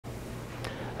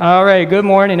All right, good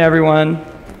morning, everyone.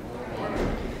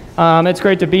 It's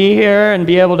great to be here and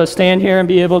be able to stand here and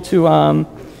be able to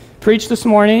preach this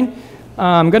morning.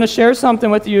 I'm going to share something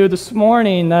with you this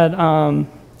morning that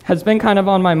has been kind of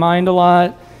on my mind a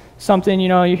lot. Something,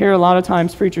 you hear a lot of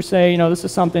times preachers say, this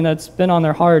is something that's been on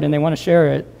their heart and they want to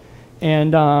share it.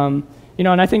 And,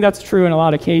 and I think that's true in a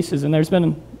lot of cases. And there's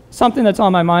been something that's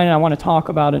on my mind and I want to talk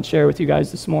about and share with you guys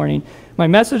this morning. My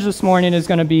message this morning is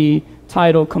going to be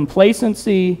titled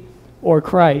Complacency or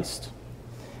Christ.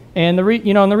 And the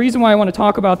reason why I want to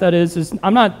talk about that is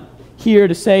I'm not here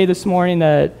to say this morning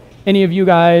that any of you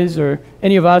guys or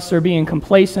any of us are being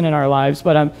complacent in our lives,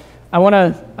 but I want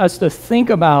us to think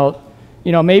about,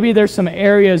 maybe there's some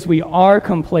areas we are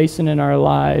complacent in our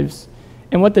lives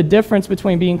and what the difference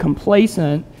between being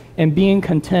complacent and being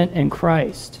content in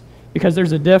Christ, because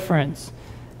there's a difference.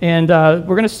 And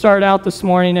we're going to start out this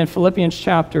morning in Philippians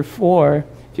chapter 4.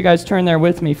 If you guys turn there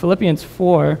with me, Philippians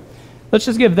 4. Let's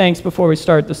just give thanks before we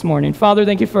start this morning. Father,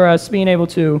 thank you for us being able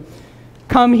to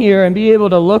come here and be able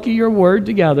to look at your word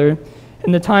together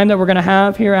in the time that we're going to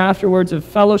have here afterwards of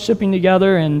fellowshipping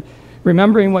together and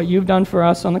remembering what you've done for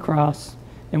us on the cross.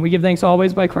 And we give thanks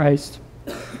always by Christ.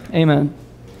 Amen.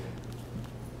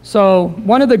 So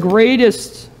one of the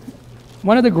greatest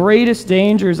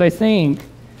dangers, I think,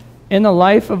 in the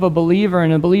life of a believer,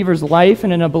 in a believer's life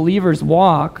and in a believer's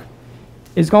walk,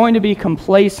 is going to be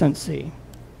complacency.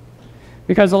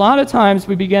 Because a lot of times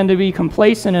we begin to be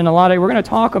complacent in we're going to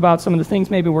talk about some of the things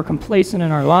maybe we're complacent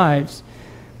in our lives.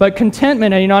 But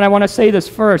contentment, and I want to say this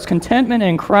first, contentment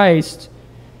in Christ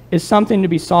is something to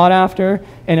be sought after,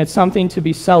 and it's something to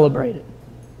be celebrated.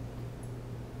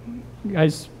 You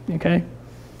guys, okay?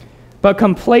 But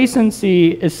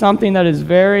complacency is something that is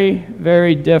very,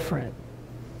 very different.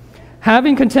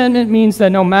 Having contentment means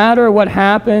that no matter what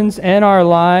happens in our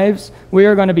lives, we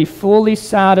are going to be fully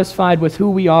satisfied with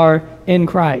who we are in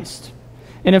Christ.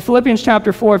 And in Philippians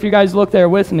chapter 4, if you guys look there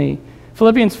with me,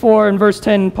 Philippians 4 and verse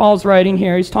 10, Paul's writing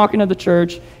here. He's talking to the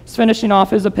church. He's finishing off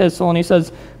his epistle, and he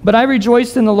says, "But I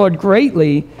rejoiced in the Lord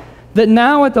greatly, that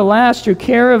now at the last your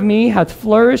care of me hath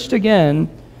flourished again,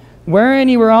 wherein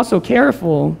ye were also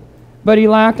careful, but he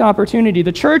lacked opportunity."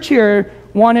 The church here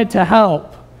wanted to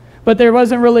help, but there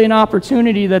wasn't really an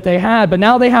opportunity that they had. But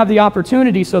now they have the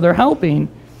opportunity, so they're helping.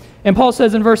 And Paul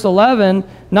says in verse 11,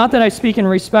 "Not that I speak in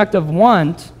respect of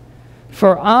want,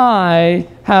 for I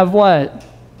have" what?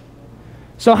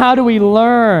 So how do we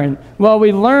learn? Well,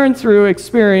 we learn through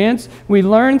experience. We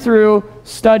learn through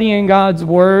studying God's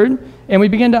word, and we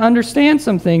begin to understand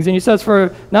some things. And he says,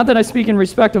 "For not that I speak in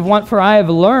respect of want, for I have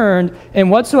learned in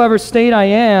whatsoever state I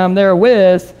am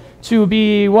therewith to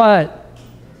be" what?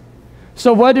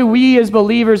 So what do we as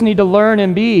believers need to learn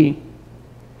and be?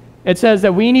 It says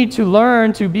that we need to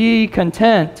learn to be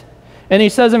content. And he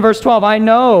says in verse 12, "I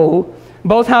know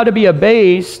both how to be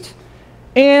abased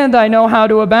and I know how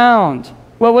to abound."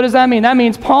 Well, what does that mean? That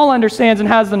means Paul understands and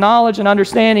has the knowledge and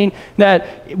understanding that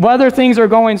whether things are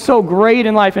going so great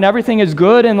in life and everything is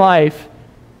good in life,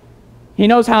 he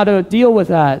knows how to deal with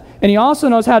that. And he also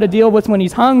knows how to deal with when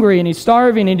he's hungry and he's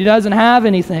starving and he doesn't have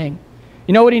anything.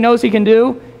 You know what he knows he can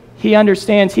do? He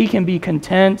understands he can be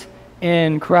content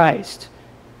in Christ.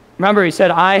 Remember, he said,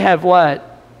 "I have"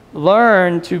 what?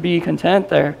 Learned to be content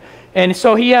there. And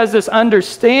so he has this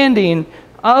understanding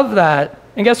of that.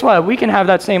 And guess what? We can have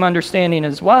that same understanding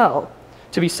as well,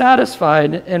 to be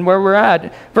satisfied in where we're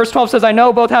at. Verse 12 says, "I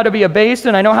know both how to be abased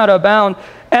and I know how to abound.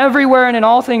 Everywhere and in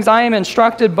all things I am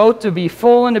instructed both to be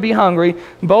full and to be hungry,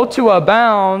 both to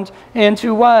abound and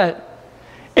to" what?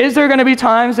 Is there going to be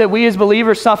times that we as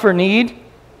believers suffer need?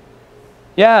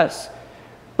 Yes.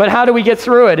 But how do we get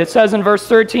through it? It says in verse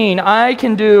 13, "I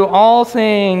can do all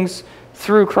things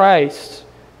through Christ,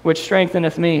 which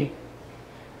strengtheneth me."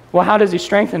 Well, how does he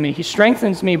strengthen me? He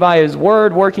strengthens me by his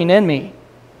word working in me.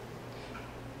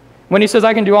 When he says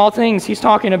I can do all things, he's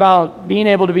talking about being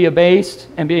able to be abased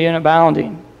and being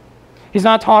abounding. He's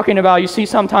not talking about, you see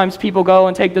sometimes people go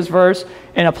and take this verse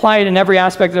and apply it in every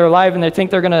aspect of their life and they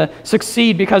think they're going to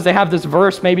succeed because they have this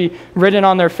verse maybe written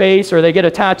on their face or they get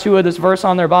a tattoo of this verse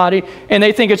on their body and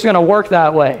they think it's going to work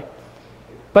that way.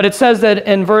 But it says that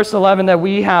in verse 11 that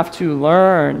we have to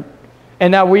learn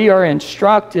and that we are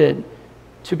instructed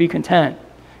to be content.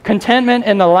 Contentment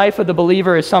in the life of the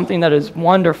believer is something that is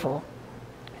wonderful.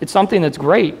 It's something that's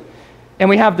great. And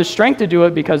we have the strength to do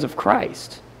it because of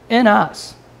Christ in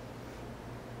us.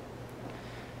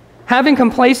 Having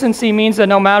complacency means that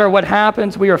no matter what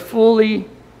happens, we are fully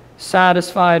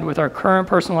satisfied with our current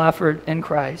personal effort in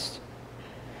Christ.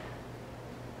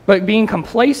 But being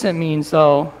complacent means,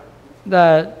 though,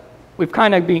 that we've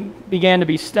kind of began to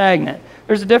be stagnant.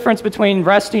 There's a difference between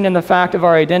resting in the fact of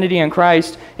our identity in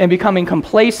Christ and becoming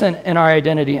complacent in our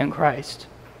identity in Christ.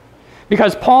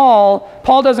 Because Paul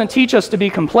doesn't teach us to be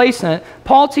complacent.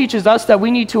 Paul teaches us that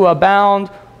we need to abound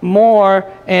more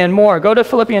and more. Go to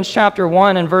Philippians chapter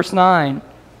 1 and verse 9.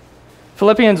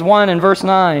 Philippians 1 and verse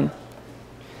 9.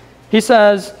 He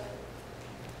says,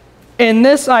 "In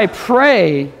this I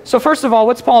pray." So first of all,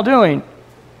 what's Paul doing?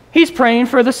 He's praying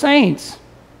for the saints.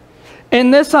 "In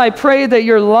this I pray that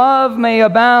your love may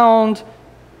abound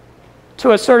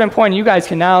to a certain point." You guys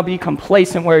can now be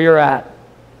complacent where you're at.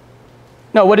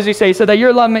 No, what does he say? He said that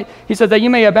your love may, he said that you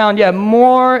may abound yet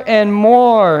more and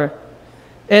more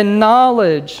in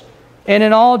knowledge and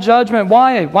in all judgment.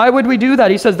 Why? Why would we do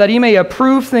that? He says that he may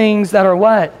approve things that are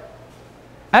what?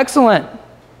 Excellent.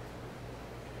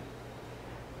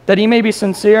 That he may be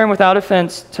sincere and without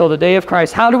offense till the day of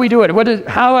Christ. How do we do it?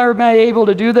 How am I able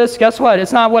to do this? Guess what?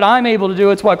 It's not what I'm able to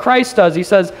do. It's what Christ does. He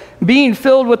says, being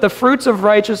filled with the fruits of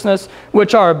righteousness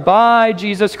which are by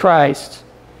Jesus Christ.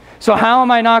 So how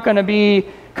am I not going to be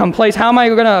complacent? How am I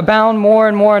going to abound more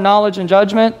and more in knowledge and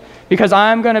judgment? Because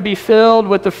I'm going to be filled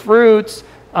with the fruits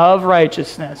of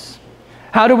righteousness.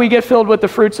 How do we get filled with the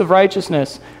fruits of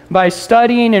righteousness? By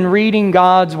studying and reading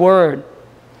God's Word.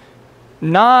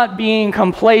 Not being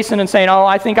complacent and saying, "Oh,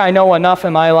 I think I know enough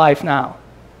in my life now."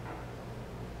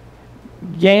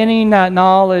 Gaining that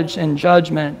knowledge and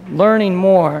judgment, learning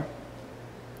more.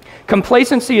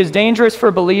 Complacency is dangerous for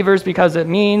believers because it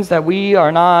means that we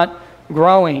are not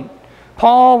growing.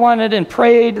 Paul wanted and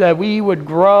prayed that we would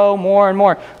grow more and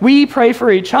more. We pray for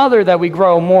each other that we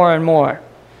grow more and more.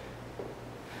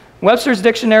 Webster's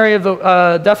dictionary of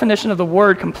the definition of the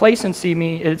word complacency,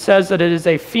 it says that it is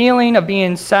a feeling of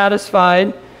being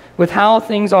satisfied with how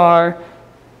things are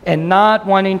and not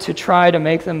wanting to try to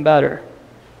make them better.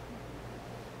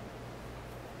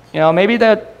 You know, maybe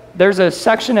that there's a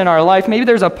section in our life, maybe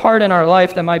there's a part in our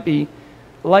life that might be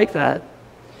like that.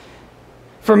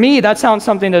 For me, that sounds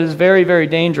something that is very, very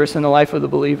dangerous in the life of the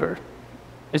believer,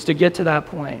 is to get to that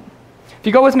point. If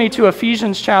you go with me to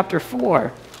Ephesians chapter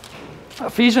 4.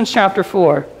 Ephesians chapter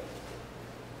 4.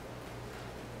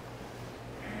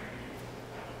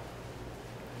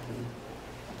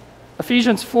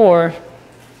 Ephesians 4.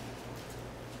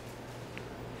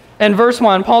 And verse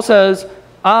 1, Paul says,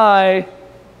 "I,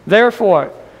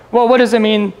 therefore." Well, what does it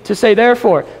mean to say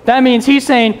therefore? That means he's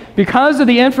saying, because of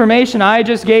the information I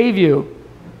just gave you.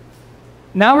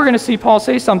 Now we're going to see Paul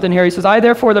say something here. He says, "I,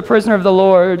 therefore, the prisoner of the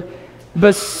Lord,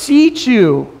 beseech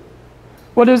you."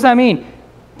 What does that mean?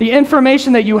 The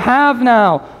information that you have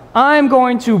now, I'm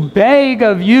going to beg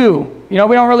of you. You know,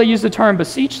 we don't really use the term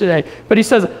beseech today, but he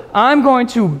says, I'm going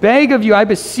to beg of you, I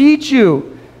beseech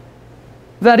you,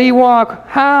 that he walk,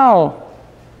 how?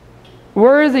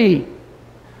 Worthy.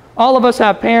 All of us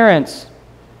have parents.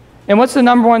 And what's the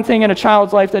number one thing in a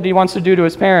child's life that he wants to do to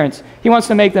his parents? He wants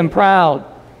to make them proud,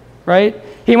 right?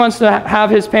 He wants to have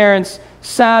his parents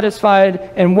satisfied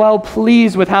and well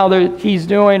pleased with how he's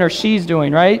doing or she's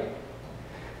doing, right?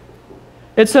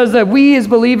 It says that we as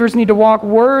believers need to walk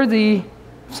worthy,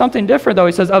 something different though.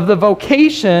 He says, of the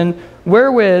vocation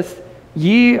wherewith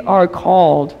ye are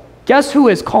called. Guess who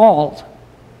is called?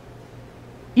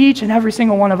 Each and every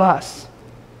single one of us.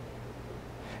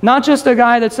 Not just a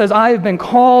guy that says, I have been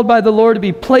called by the Lord to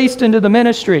be placed into the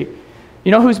ministry.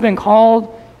 You know who's been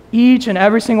called? Each and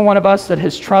every single one of us that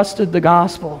has trusted the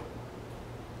gospel.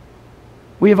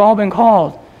 We have all been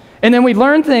called. And then we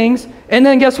learn things, and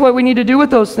then guess what we need to do with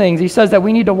those things? He says that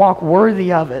we need to walk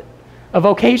worthy of it. A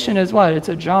vocation is what? It's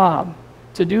a job.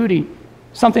 It's a duty.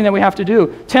 Something that we have to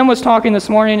do. Tim was talking this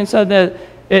morning and said that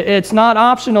it's not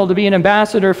optional to be an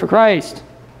ambassador for Christ.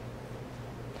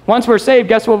 Once we're saved,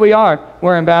 guess what we are?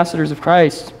 We're ambassadors of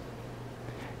Christ.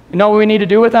 You know what we need to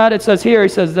do with that? It says here, he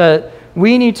says that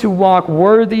we need to walk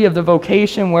worthy of the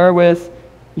vocation wherewith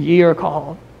ye are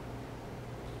called.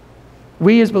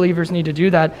 We as believers need to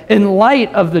do that in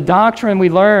light of the doctrine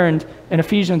we learned in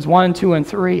Ephesians 1, 2, and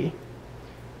 3.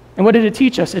 And what did it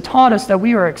teach us? It taught us that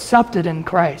we are accepted in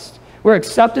Christ. We're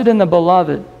accepted in the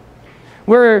beloved.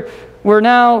 We're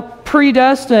now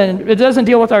predestined. It doesn't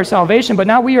deal with our salvation, but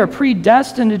now we are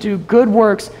predestined to do good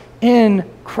works in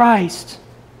Christ.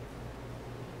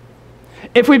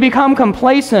 If we become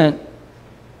complacent,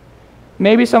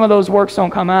 maybe some of those works don't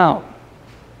come out.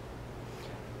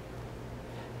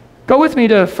 Go with me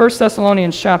to 1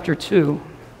 Thessalonians chapter 2.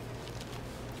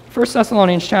 1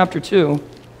 Thessalonians chapter 2.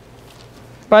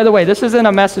 By the way, this isn't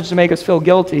a message to make us feel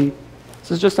guilty.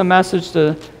 This is just a message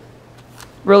to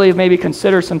really maybe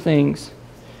consider some things.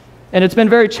 And it's been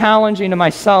very challenging to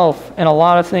myself and a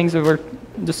lot of things that we're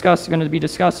going to be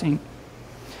discussing.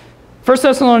 1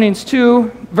 Thessalonians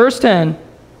 2, verse 10,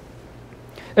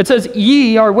 it says,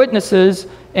 "Ye are witnesses,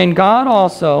 and God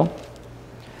also,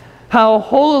 how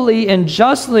holily and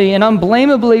justly and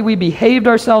unblameably we behaved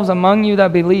ourselves among you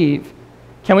that believe."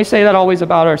 Can we say that always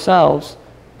about ourselves?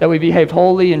 That we behaved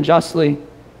holily and justly?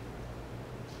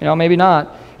 Maybe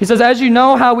not. He says, "As you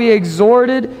know how we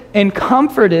exhorted and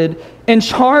comforted and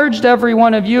charged every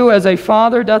one of you as a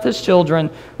father doth his children."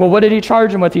 Well, what did he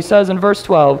charge him with? He says in verse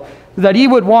 12, that he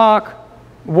would walk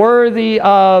worthy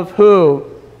of who?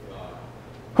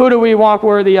 Who do we walk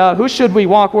worthy of? Who should we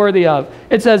walk worthy of?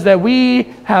 It says that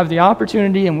we have the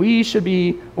opportunity and we should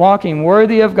be walking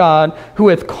worthy of God, who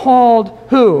hath called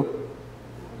who?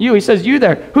 You. He says you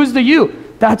there. Who's the you?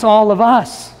 That's all of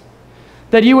us.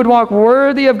 That you would walk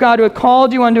worthy of God, who hath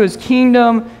called you unto his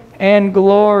kingdom and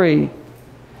glory.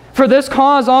 "For this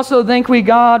cause also thank we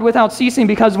God without ceasing,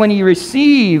 because when ye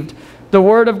received the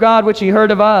word of God which ye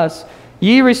heard of us,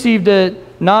 ye received it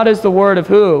not as the word of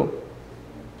who?"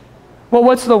 Well,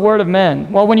 what's the word of men?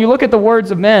 Well, when you look at the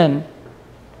words of men,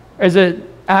 is it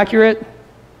accurate?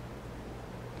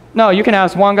 No, you can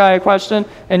ask one guy a question,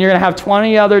 and you're going to have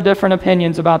 20 other different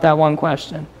opinions about that one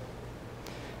question.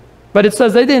 But it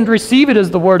says they didn't receive it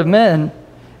as the word of men,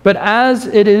 but as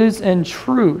it is in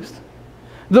truth.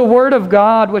 The word of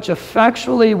God, which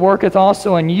effectually worketh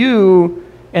also in you,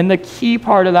 and the key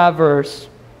part of that verse,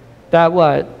 that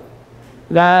what?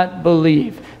 That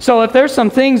believe. So if there's some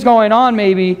things going on,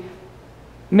 maybe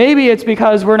it's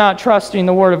because we're not trusting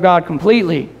the word of God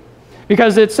completely.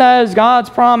 Because it says God's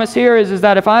promise here is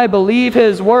that if I believe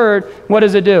his word, what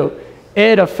does it do?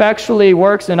 It effectually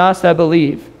works in us that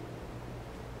believe.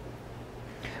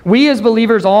 We as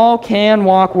believers all can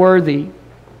walk worthy.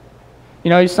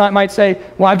 You might say,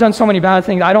 well, I've done so many bad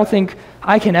things. I don't think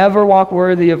I can ever walk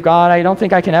worthy of God. I don't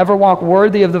think I can ever walk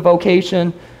worthy of the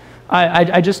vocation.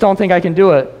 I just don't think I can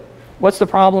do it. What's the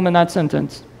problem in that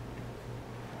sentence?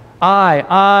 I.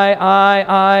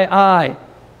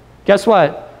 Guess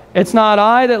what? It's not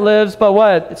I that lives, but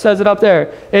what? It says it up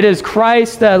there. It is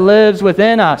Christ that lives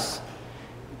within us.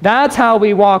 That's how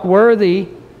we walk worthy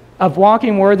of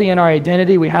walking worthy in our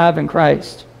identity we have in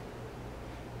Christ.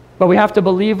 But we have to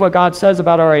believe what God says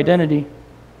about our identity.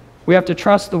 We have to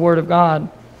trust the Word of God.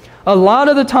 A lot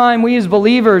of the time, we as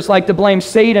believers like to blame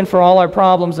Satan for all our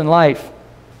problems in life.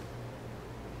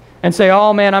 And say,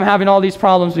 oh man, I'm having all these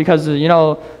problems because,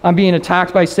 I'm being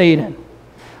attacked by Satan.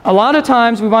 A lot of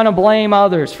times, we want to blame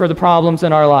others for the problems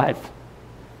in our life.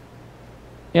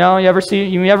 You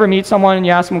ever meet someone and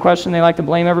you ask them a question, they like to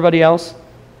blame everybody else?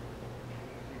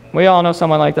 We all know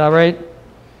someone like that, right?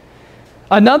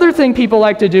 Another thing people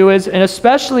like to do is, and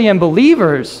especially in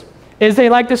believers, is they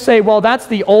like to say, well, that's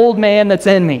the old man that's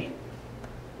in me.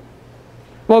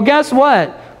 Well, guess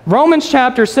what? Romans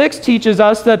chapter 6 teaches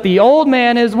us that the old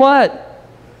man is what?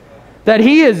 That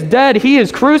he is dead, he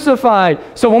is crucified.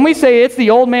 So when we say it's the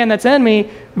old man that's in me,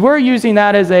 we're using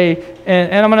that as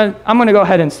and I'm gonna go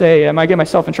ahead and say, I might get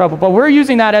myself in trouble, but we're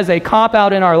using that as a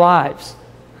cop-out in our lives.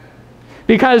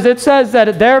 Because it says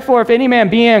that, therefore, if any man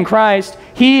be in Christ,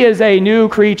 he is a new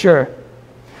creature.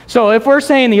 So if we're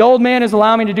saying the old man is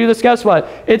allowing me to do this, guess what?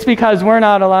 It's because we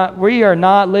are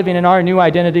not living in our new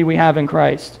identity we have in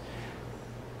Christ.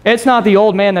 It's not the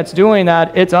old man that's doing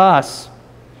that, it's us.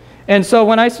 And so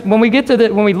when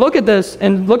we look at this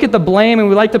and look at the blame, and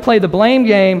we like to play the blame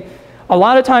game, a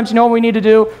lot of times, you know what we need to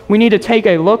do? We need to take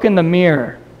a look in the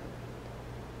mirror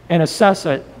and assess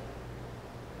it.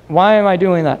 Why am I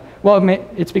doing that? Well,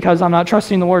 it's because I'm not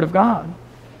trusting the Word of God.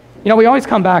 We always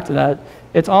come back to that.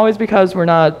 It's always because we're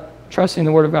not trusting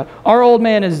the Word of God. Our old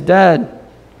man is dead.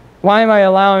 Why am I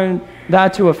allowing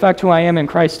that to affect who I am in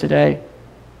Christ today?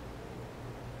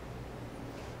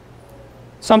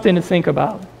 Something to think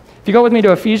about. If you go with me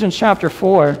to Ephesians chapter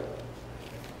 4.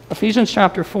 Ephesians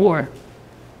chapter 4.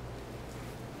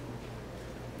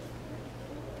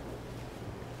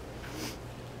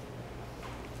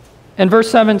 And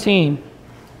verse 17.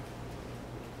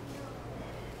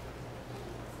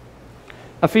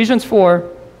 Ephesians 4,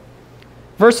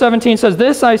 verse 17 says,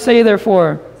 "This I say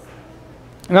therefore."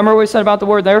 Remember what we said about the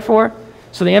word therefore?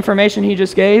 So the information he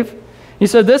just gave. He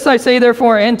said, "This I say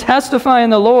therefore, and testify in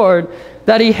the Lord,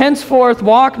 that he henceforth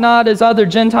walk not as other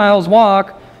Gentiles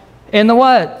walk, in the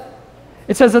what?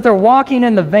 It says that they're walking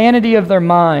in the vanity of their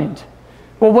mind.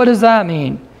 Well, what does that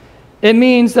mean? It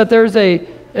means that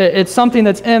it's something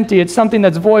that's empty, it's something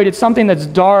that's void, it's something that's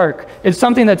dark, it's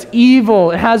something that's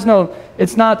evil,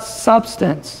 it's not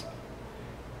substance.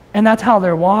 And that's how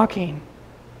they're walking.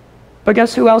 But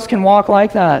guess who else can walk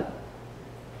like that?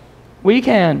 We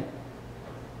can.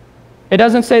 It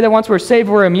doesn't say that once we're saved,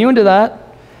 we're immune to that.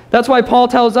 That's why Paul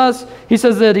tells us, he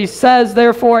says,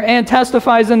 therefore, and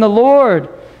testifies in the Lord,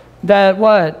 that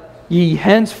what? Ye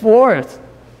henceforth.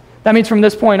 That means from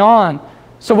this point on.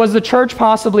 So was the church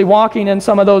possibly walking in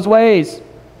some of those ways?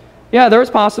 Yeah, there's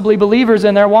possibly believers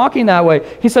in there walking that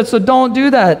way. He said, so don't do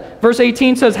that. Verse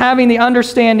 18 says, having the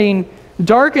understanding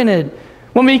darkened.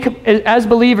 As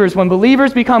believers, when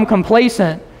believers become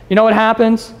complacent, you know what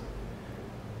happens?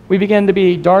 We begin to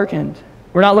be darkened.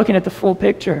 We're not looking at the full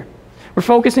picture. We're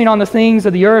focusing on the things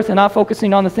of the earth and not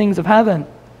focusing on the things of heaven.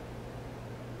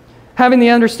 Having the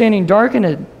understanding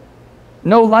darkened.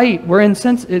 No light.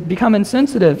 Become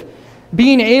insensitive.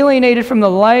 Being alienated from the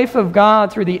life of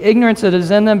God through the ignorance that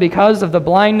is in them because of the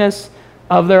blindness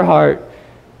of their heart.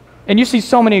 And you see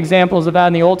so many examples of that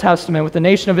in the Old Testament with the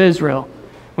nation of Israel.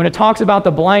 When it talks about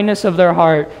the blindness of their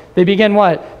heart, they begin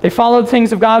what? They follow the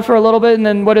things of God for a little bit, and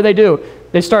then what do?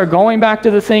 They start going back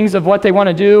to the things of what they want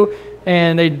to do,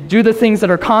 and they do the things that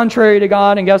are contrary to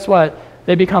God, and guess what?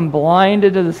 They become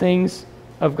blinded to the things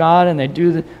of God, and they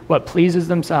do what pleases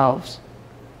themselves.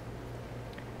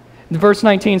 Verse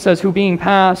 19 says, who being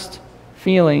past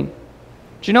feeling. Do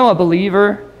you know a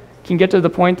believer can get to the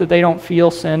point that they don't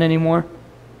feel sin anymore?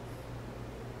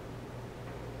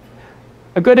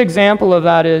 A good example of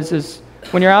that is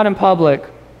when you're out in public,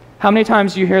 how many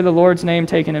times do you hear the Lord's name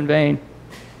taken in vain?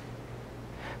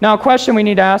 Now, a question we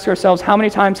need to ask ourselves, how many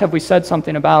times have we said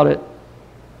something about it?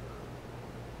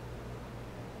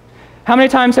 How many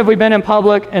times have we been in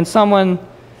public and someone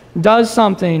does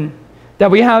something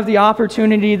that we have the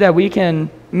opportunity that we can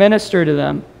minister to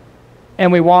them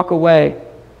and we walk away?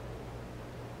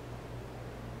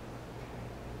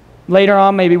 Later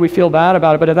on, maybe we feel bad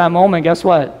about it, but at that moment, guess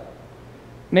what?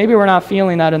 Maybe we're not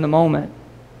feeling that in the moment.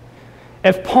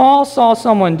 If Paul saw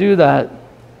someone do that,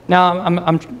 now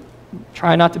I'm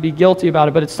trying not to be guilty about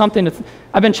it, but it's something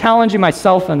I've been challenging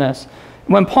myself in this.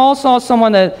 When Paul saw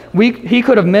someone that he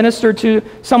could have ministered to,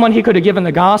 someone he could have given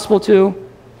the gospel to,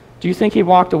 do you think he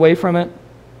walked away from it?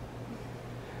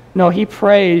 No, he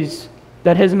prays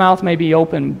that his mouth may be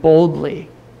open boldly.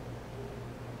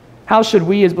 How should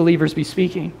we as believers be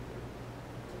speaking?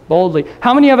 Boldly.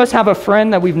 How many of us have a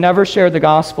friend that we've never shared the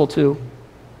gospel to?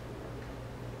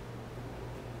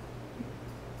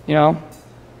 You know?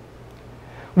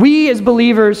 We as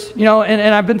believers, you know,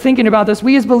 and I've been thinking about this,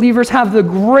 we as believers have the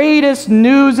greatest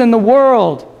news in the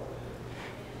world.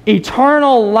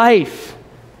 Eternal life.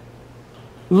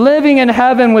 Living in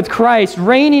heaven with Christ,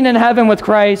 reigning in heaven with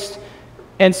Christ,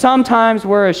 and sometimes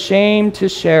we're ashamed to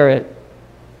share it.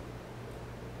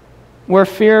 We're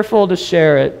fearful to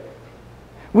share it.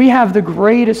 We have the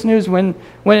greatest news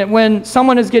when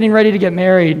someone is getting ready to get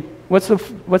married. What's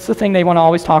the thing they want to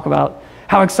always talk about?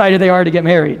 How excited they are to get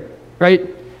married, right?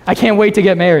 I can't wait to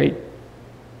get married.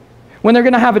 When they're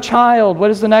going to have a child,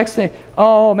 what is the next thing?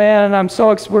 Oh man,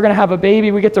 we're going to have a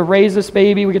baby. We get to raise this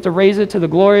baby. We get to raise it to the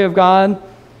glory of God.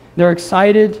 They're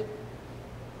excited.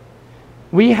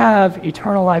 We have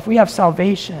eternal life. We have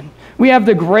salvation. We have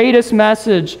the greatest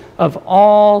message of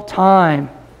all time.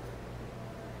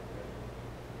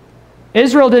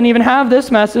 Israel didn't even have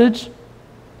this message.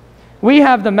 We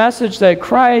have the message that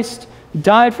Christ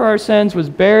died for our sins, was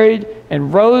buried,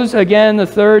 and rose again the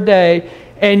third day,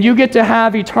 and you get to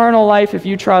have eternal life if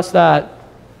you trust that.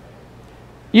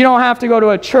 You don't have to go to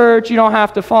a church. You don't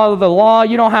have to follow the law.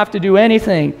 You don't have to do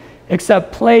anything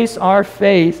except place our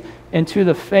faith into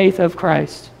the faith of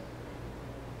Christ.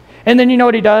 And then you know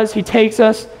what he does? He takes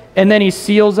us, and then he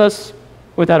seals us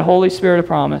with that Holy Spirit of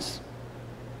promise.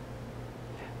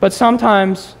 But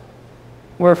sometimes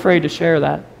we're afraid to share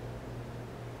that.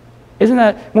 Isn't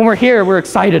that, when we're here, we're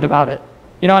excited about it.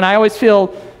 You know, and I always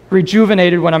feel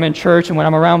rejuvenated when I'm in church and when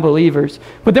I'm around believers.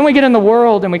 But then we get in the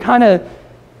world and we kind of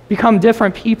become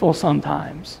different people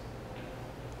sometimes.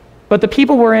 But the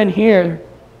people we're in here,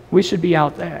 we should be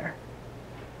out there.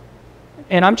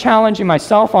 And I'm challenging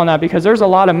myself on that because there's a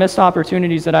lot of missed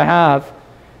opportunities that I have.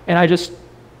 And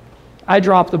I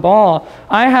drop the ball.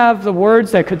 I have the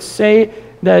words that could say,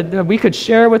 that we could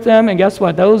share with them, and guess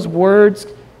what? Those words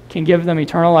can give them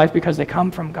eternal life because they come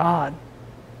from God.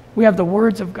 We have the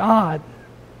words of God.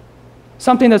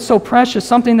 Something that's so precious,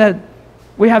 something that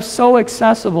we have so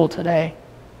accessible today.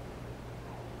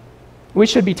 We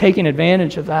should be taking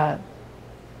advantage of that.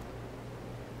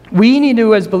 We need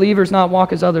to, as believers, not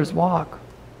walk as others walk.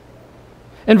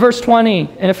 In verse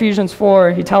 20, in Ephesians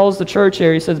 4, he tells the church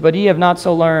here, he says, but ye have not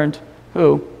so learned.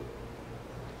 Who?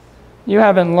 You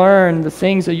haven't learned the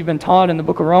things that you've been taught in the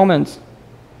book of Romans.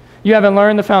 You haven't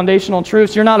learned the foundational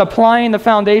truths. You're not applying the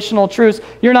foundational truths.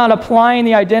 You're not applying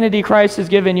the identity Christ has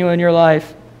given you in your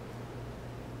life.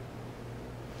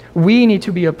 We need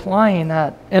to be applying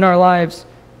that in our lives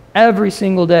every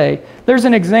single day. There's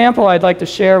an example I'd like to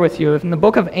share with you in the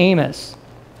book of Amos.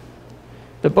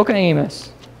 The book of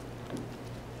Amos.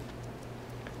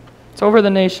 It's over the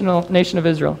nation of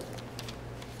Israel.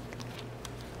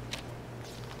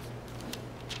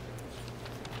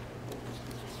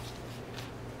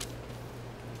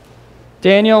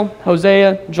 Daniel,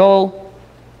 Hosea, Joel,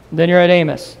 then you're at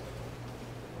Amos.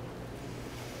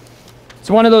 It's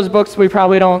one of those books we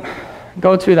probably don't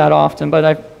go to that often, but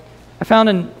I found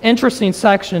an interesting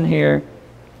section here.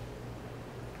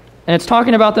 And it's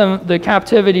talking about the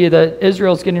captivity that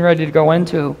Israel's getting ready to go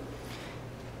into.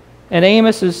 And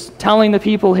Amos is telling the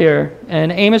people here,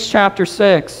 in Amos chapter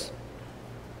 6,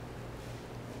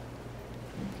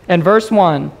 and verse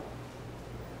 1,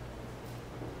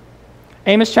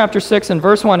 Amos chapter 6 and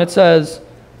verse 1, it says,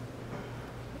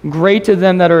 "Great to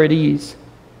them that are at ease."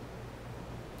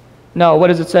 No, what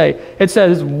does it say? It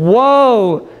says,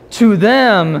 "Woe to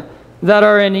them that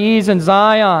are in ease in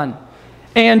Zion,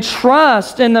 and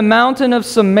trust in the mountain of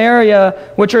Samaria,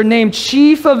 which are named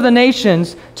chief of the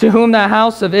nations, to whom the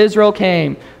house of Israel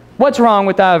came." What's wrong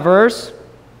with that verse?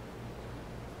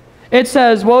 It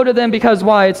says, woe to them because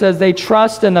why? It says they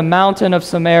trust in the mountain of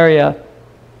Samaria.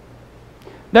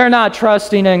 They're not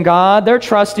trusting in God. They're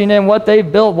trusting in what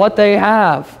they've built, what they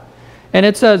have. And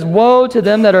it says, woe to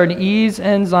them that are at ease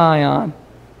in Zion.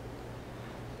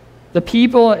 The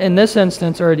people in this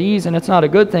instance are at ease, and it's not a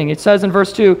good thing. It says in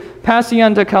verse 2, "Pass ye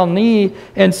unto Calne,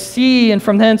 and see, and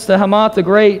from thence to Hamath the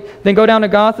great, then go down to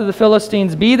Goth of the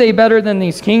Philistines. Be they better than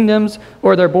these kingdoms,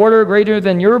 or their border greater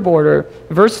than your border?"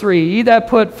 Verse 3, "Ye that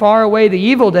put far away the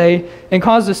evil day, and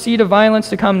cause the seat of violence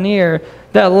to come near,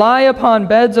 that lie upon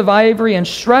beds of ivory, and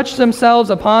stretch themselves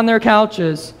upon their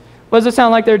couches." What does it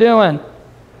sound like they're doing?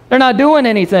 They're not doing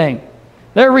anything.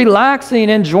 They're relaxing,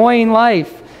 enjoying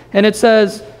life. And it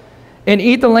says, "And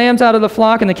eat the lambs out of the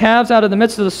flock, and the calves out of the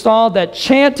midst of the stall, that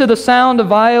chant to the sound of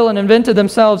viol, and invented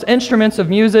themselves instruments of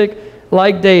music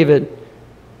like David."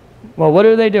 Well, what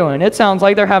are they doing? It sounds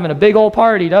like they're having a big old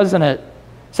party, doesn't it?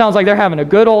 Sounds like they're having a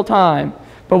good old time.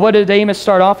 But what did Amos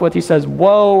start off with? He says,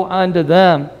 woe unto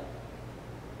them.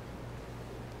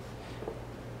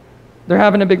 They're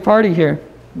having a big party here.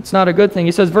 It's not a good thing.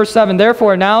 He says, verse 7,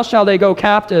 "Therefore now shall they go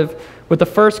captive, with the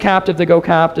first captive that go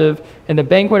captive, and the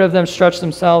banquet of them stretch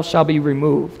themselves shall be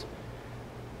removed."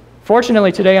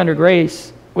 Fortunately, today under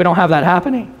grace, we don't have that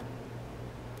happening.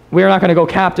 We are not going to go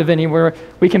captive anywhere.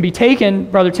 We can be taken,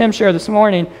 Brother Tim shared this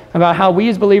morning, about how we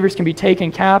as believers can be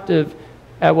taken captive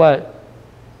at what?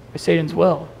 By Satan's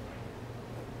will.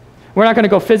 We're not going to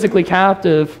go physically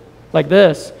captive like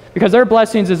this, because their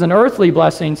blessings is an earthly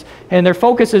blessings, and their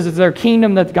focus is their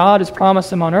kingdom that God has promised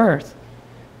them on earth.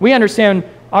 We understand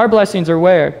our blessings are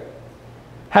where?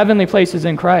 Heavenly places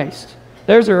in Christ.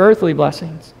 There's our earthly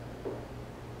blessings.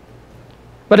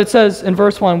 But it says in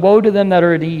verse 1, woe to them that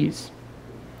are at ease.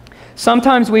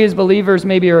 Sometimes we as believers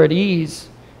maybe are at ease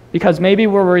because maybe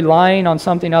we're relying on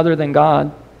something other than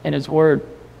God and His Word.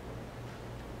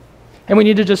 And we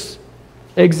need to just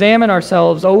examine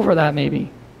ourselves over that maybe.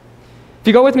 If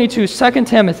you go with me to 2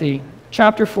 Timothy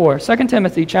chapter 4. 2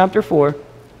 Timothy chapter 4.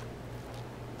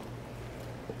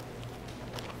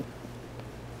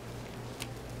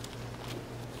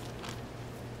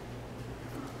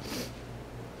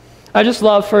 I just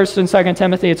love 1 and 2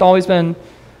 Timothy. It's always been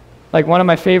like one of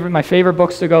my favorite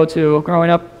books to go to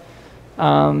growing up.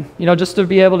 Just to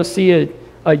be able to see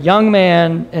a young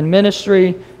man in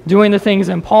ministry doing the things,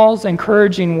 and Paul's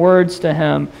encouraging words to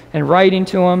him and writing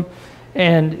to him.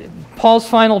 And Paul's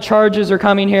final charges are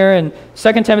coming here in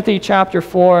 2 Timothy chapter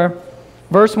 4,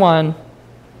 verse 1.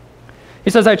 He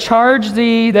says, "I charge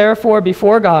thee therefore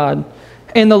before God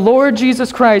and the Lord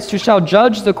Jesus Christ, who shall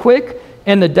judge the quick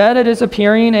and the dead at His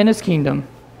appearing in His kingdom."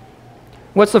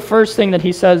 What's the first thing that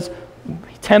he says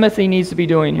Timothy needs to be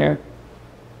doing here?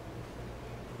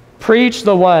 Preach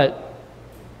the what?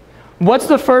 What's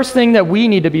the first thing that we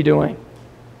need to be doing?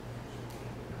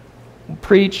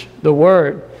 Preach the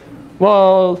Word.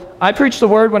 Well, I preach the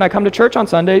Word when I come to church on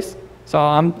Sundays, so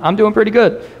I'm doing pretty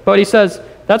good. But he says,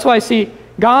 that's why I see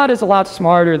God is a lot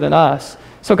smarter than us.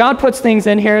 So God puts things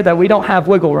in here that we don't have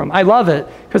wiggle room. I love it,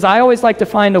 because I always like to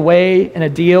find a way in a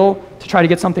deal to try to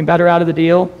get something better out of the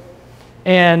deal.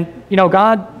 And,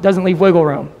 God doesn't leave wiggle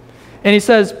room. And he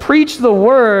says, preach the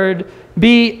Word,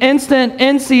 be instant,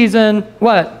 in season,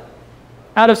 what?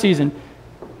 Out of season.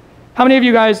 How many of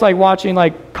you guys like watching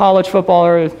like college football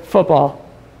or football?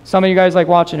 Some of you guys like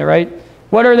watching it, right?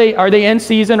 What are they? Are they in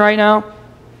season right now?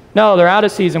 No, they're out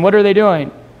of season. What are they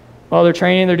doing? Well, they're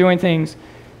training, they're doing things.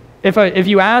 If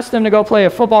you asked them to go play a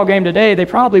football game today, they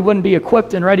probably wouldn't be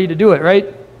equipped and ready to do it,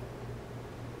 right?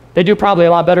 They do probably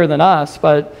a lot better than us,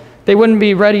 but they wouldn't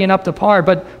be ready and up to par.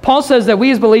 But Paul says that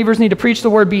we as believers need to preach the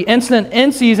word, be instant,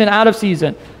 in season, out of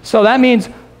season. So that means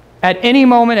at any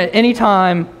moment, at any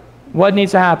time, what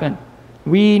needs to happen?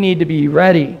 We need to be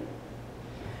ready.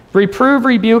 Reprove,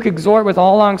 rebuke, exhort with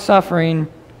all long suffering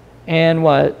and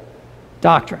what?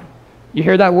 Doctrine. You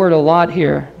hear that word a lot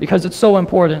here because it's so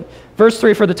important. Verse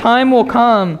 3, for the time will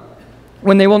come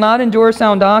when they will not endure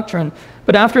sound doctrine,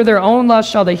 but after their own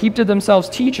lust shall they heap to themselves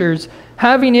teachers,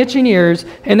 having itching ears,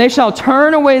 and they shall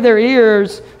turn away their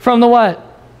ears from the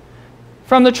what?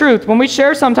 From the truth. When we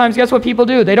share sometimes, guess what people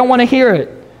do? They don't want to hear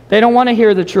it. They don't want to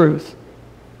hear the truth.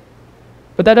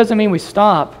 But that doesn't mean we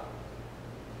stop.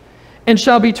 And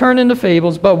shall be turned into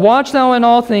fables, but watch thou in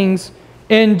all things,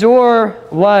 endure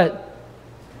what?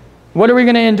 What are we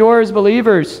going to endure as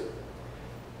believers?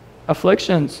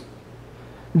 Afflictions.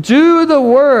 Do the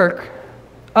work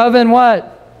of an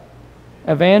what?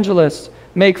 Evangelist.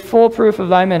 Make full proof of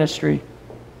thy ministry.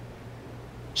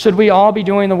 Should we all be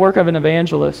doing the work of an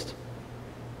evangelist?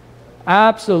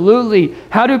 Absolutely.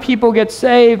 How do people get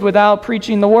saved without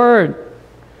preaching the word?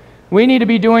 We need to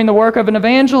be doing the work of an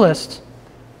evangelist.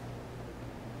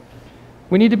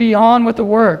 We need to be on with the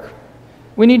work.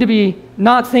 We need to be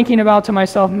not thinking about to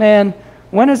myself, man,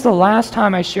 when is the last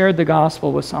time I shared the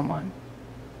gospel with someone?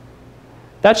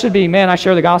 That should be, man, I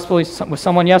shared the gospel with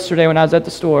someone yesterday when I was at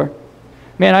the store.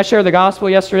 Man, I shared the gospel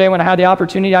yesterday when I had the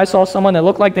opportunity. I saw someone that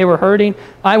looked like they were hurting.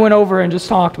 I went over and just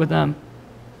talked with them.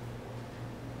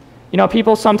 You know,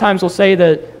 people sometimes will say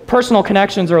that personal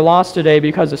connections are lost today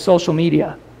because of social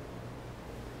media.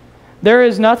 There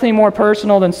is nothing more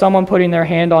personal than someone putting their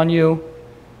hand on you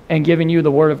and giving you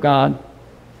the Word of God.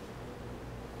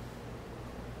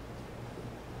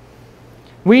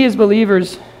 We as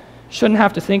believers shouldn't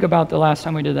have to think about the last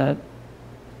time we did that.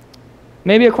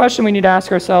 Maybe a question we need to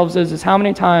ask ourselves is how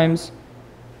many times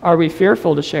are we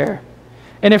fearful to share?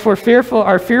 And if we're fearful,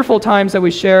 our fearful times that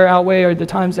we share outweigh the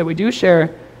times that we do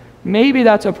share, maybe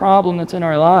that's a problem that's in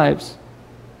our lives.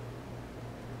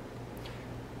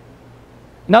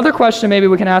 Another question maybe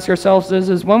we can ask ourselves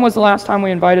is when was the last time we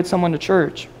invited someone to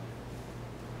church?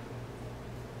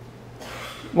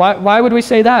 Why would we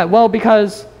say that? Well,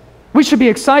 because we should be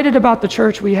excited about the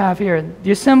church we have here,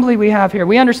 the assembly we have here.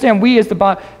 We understand we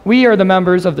are the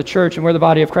members of the church and we're the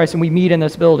body of Christ and we meet in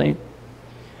this building.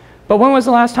 But when was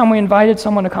the last time we invited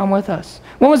someone to come with us?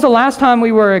 When was the last time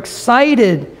we were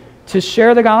excited to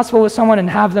share the gospel with someone and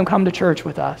have them come to church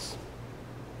with us?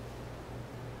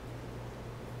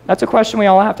 That's a question we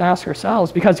all have to ask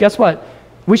ourselves because guess what?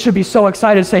 We should be so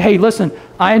excited to say, hey, listen,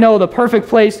 I know the perfect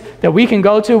place that we can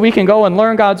go to. We can go and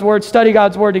learn God's Word, study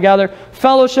God's Word together,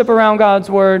 fellowship around God's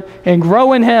Word, and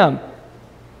grow in Him.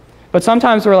 But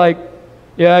sometimes we're like,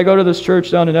 yeah, I go to this church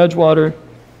down in Edgewater.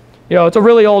 You know, it's a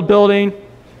really old building.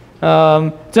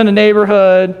 It's in a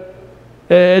neighborhood.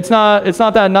 It's not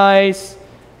that nice.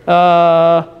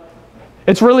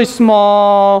 It's really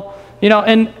small. You know,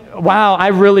 and wow, I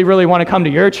really, really want to come to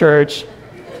your church.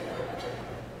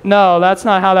 No, that's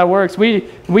not how that works.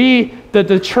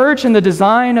 The church and the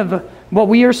design of what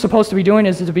we are supposed to be doing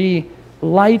is to be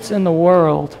lights in the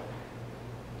world.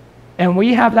 And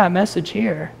we have that message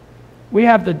here. We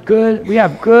have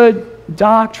good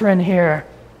doctrine here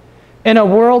in a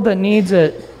world that needs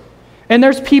it. And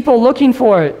there's people looking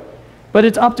for it. But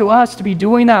it's up to us to be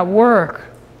doing that work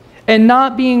and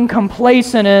not being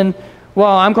complacent in,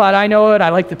 well, I'm glad I know it. I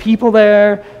like the people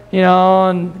there,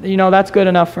 and that's good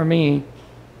enough for me.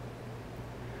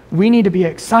 We need to be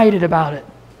excited about it.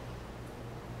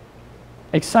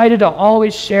 Excited to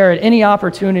always share it. Any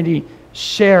opportunity,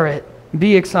 share it.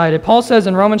 Be excited. Paul says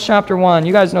in Romans chapter 1,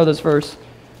 you guys know this verse.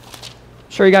 I'm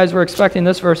sure you guys were expecting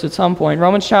this verse at some point.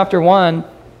 Romans chapter 1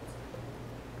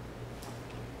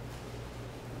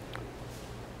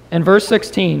 and verse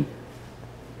 16.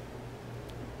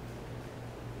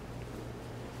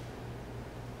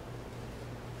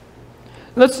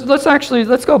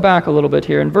 Let's go back a little bit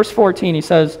here. In verse 14, he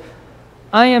says,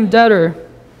 I am debtor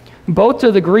both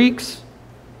to the Greeks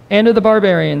and to the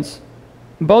barbarians,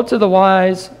 both to the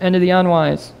wise and to the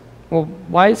unwise. Well,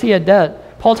 why is he a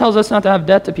debt? Paul tells us not to have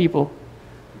debt to people.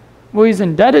 Well, he's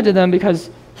indebted to them because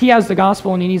he has the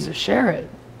gospel and he needs to share it.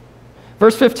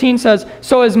 Verse 15 says,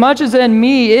 so as much as in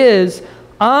me is,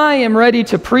 I am ready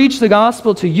to preach the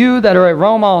gospel to you that are at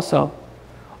Rome also.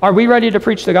 Are we ready to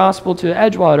preach the gospel to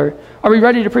Edgewater? Are we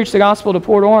ready to preach the gospel to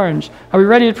Port Orange? Are we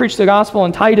ready to preach the gospel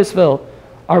in Titusville?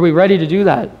 Are we ready to do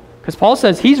that? Because Paul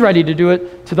says he's ready to do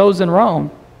it to those in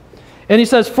Rome. And he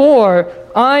says, for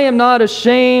I am not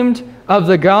ashamed of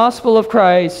the gospel of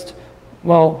Christ.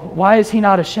 Well, why is he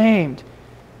not ashamed?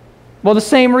 Well, the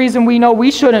same reason we know we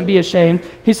shouldn't be ashamed.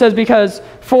 He says, because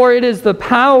for it is the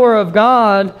power of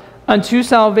God unto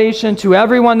salvation to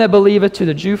everyone that believeth, to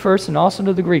the Jew first and also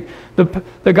to the Greek.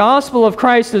 The gospel of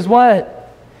Christ is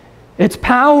what? It's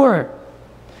power.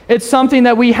 It's something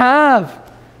that we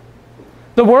have.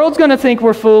 The world's going to think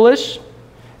we're foolish. It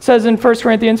says in 1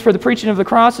 Corinthians, for the preaching of the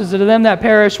cross is to them that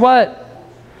perish what?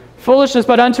 Foolishness.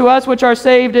 But unto us which are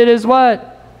saved it is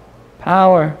what?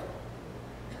 Power.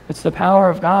 It's the power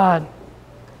of God.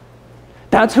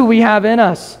 That's who we have in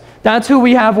us. That's who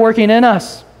we have working in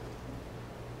us.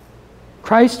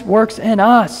 Christ works in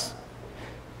us.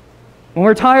 When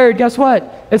we're tired, guess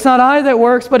what? It's not I that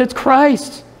works, but it's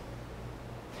Christ.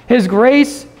 His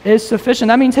grace is sufficient.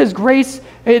 That means His grace,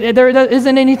 there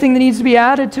isn't anything that needs to be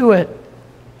added to it.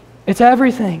 It's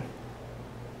everything.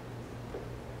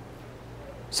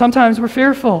 Sometimes we're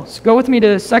fearful. So go with me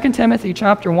to 2 Timothy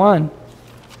chapter 1.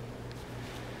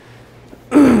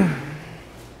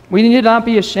 We need to not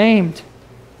be ashamed.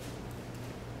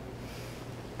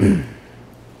 2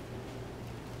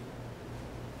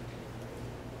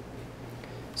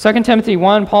 Timothy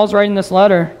 1, Paul's writing this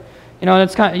letter. And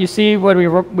it's kind of, you see what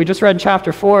we just read in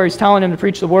chapter 4. He's telling him to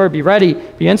preach the word, be ready,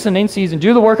 be instant in season,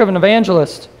 do the work of an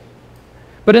evangelist.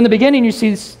 But in the beginning, you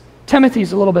see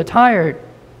Timothy's a little bit tired.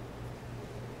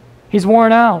 He's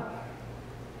worn out.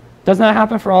 Doesn't that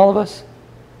happen for all of us?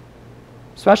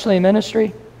 Especially in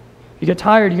ministry. You get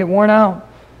tired, you get worn out.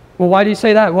 Well, why do you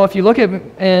say that? Well, if you look at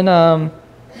in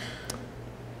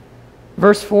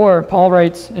verse 4, Paul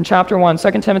writes in chapter 1,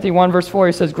 2 Timothy 1, verse 4,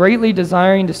 he says, greatly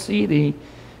desiring to see thee,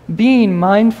 being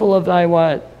mindful of thy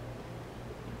what?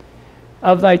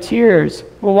 Of thy tears.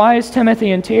 Well, why is Timothy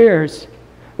in tears?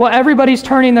 Well, everybody's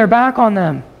turning their back on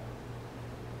them.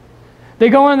 They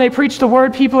go in and they preach the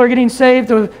word, people are getting saved,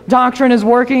 the doctrine is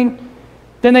working.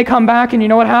 Then they come back and you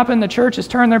know what happened? The church has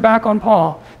turned their back on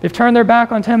Paul. They've turned their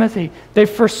back on Timothy. They've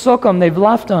forsook him. They've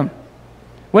left him.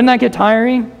 Wouldn't that get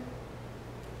tiring?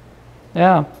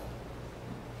 Yeah.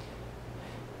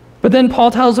 But then Paul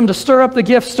tells them to stir up the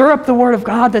gift, stir up the word of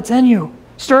God that's in you.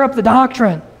 Stir up the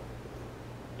doctrine.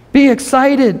 Be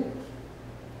excited.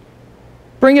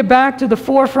 Bring it back to the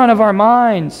forefront of our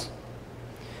minds.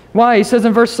 Why? He says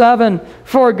in verse 7,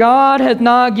 for God hath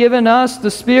not given us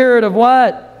the spirit of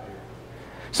what?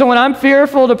 So when I'm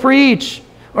fearful to preach,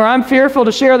 or I'm fearful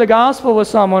to share the gospel with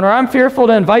someone, or I'm fearful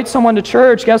to invite someone to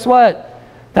church, guess what?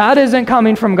 That isn't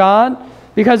coming from God,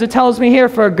 because it tells me here,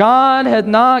 for God hath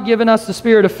not given us the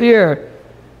spirit of fear,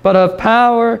 but of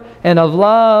power and of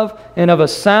love and of a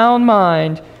sound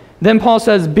mind. Then Paul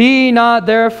says, be not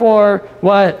therefore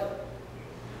what?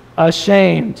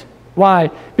 Ashamed.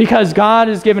 Why? Because God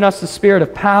has given us the spirit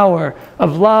of power,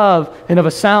 of love, and of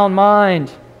a sound mind.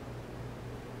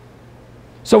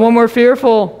 So when we're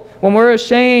fearful, when we're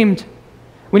ashamed,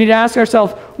 we need to ask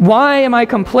ourselves, why am I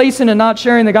complacent and not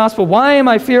sharing the gospel? Why am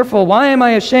I fearful? Why am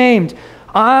I ashamed?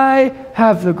 I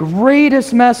have the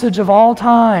greatest message of all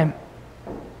time.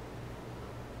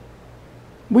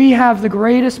 We have the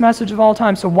greatest message of all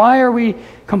time. So why are we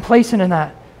complacent in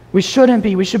that? We shouldn't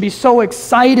be. We should be so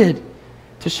excited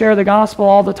to share the gospel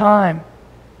all the time.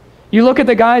 You look at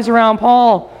the guys around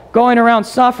Paul, going around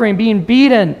suffering, being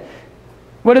beaten.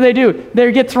 What do?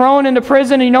 They get thrown into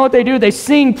prison, and you know what they do? They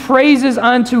sing praises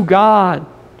unto God.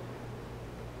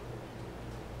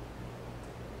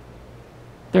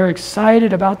 They're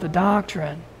excited about the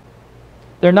doctrine.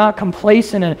 They're not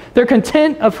complacent in it. They're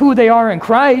content of who they are in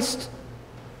Christ,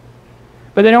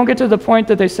 but they don't get to the point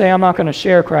that they say, I'm not going to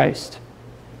share Christ.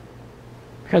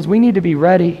 Because we need to be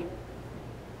ready.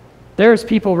 There's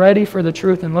people ready for the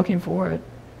truth and looking for it.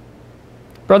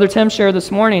 Brother Tim shared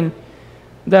this morning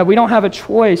that we don't have a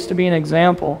choice to be an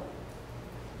example.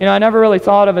 I never really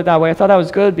thought of it that way. I thought that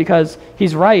was good because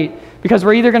he's right. Because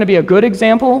we're either going to be a good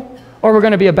example or we're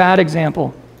going to be a bad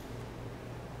example.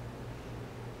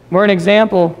 We're an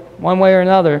example one way or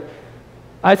another.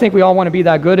 I think we all want to be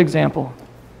that good example.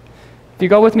 If you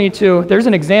go with me to, there's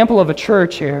an example of a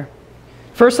church here.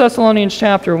 1 Thessalonians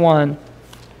chapter 1.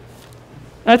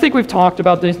 I think we've talked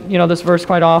about this, this verse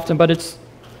quite often, but it's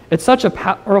such a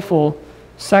powerful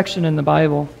section in the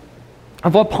Bible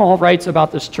of what Paul writes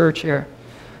about this church here.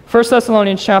 1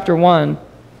 Thessalonians chapter 1.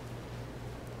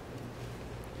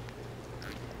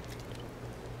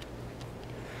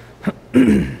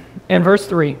 And verse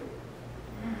 3.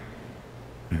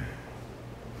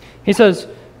 He says,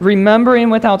 remembering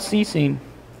without ceasing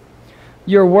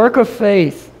your work of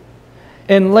faith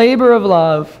and labor of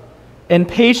love and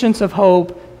patience of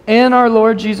hope in our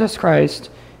Lord Jesus Christ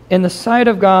in the sight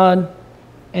of God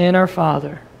and our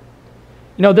Father.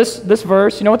 This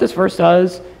verse, you know what this verse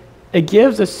does? It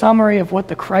gives a summary of what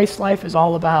the Christ life is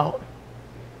all about.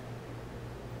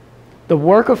 the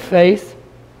work of faith,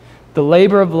 the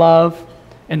labor of love,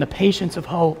 and the patience of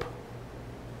hope.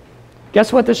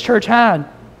 Guess what this church had?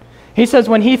 He says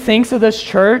when he thinks of this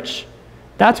church,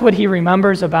 that's what he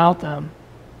remembers about them.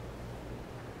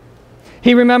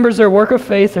 He remembers their work of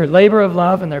faith, their labor of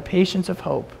love, and their patience of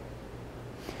hope.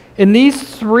 And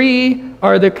these three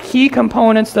are the key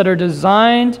components that are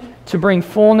designed to bring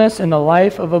fullness in the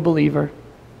life of a believer.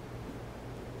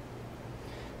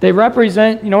 They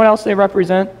represent, you know what else they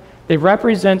represent? They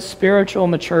represent spiritual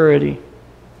maturity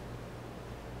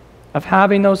of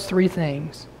having those three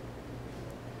things.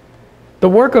 The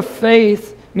work of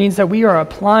faith means that we are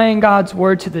applying God's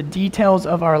word to the details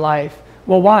of our life.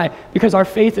 Well, why? Because our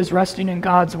faith is resting in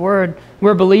God's word.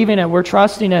 We're believing it. We're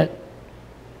trusting it.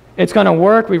 It's going to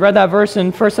work. We read that verse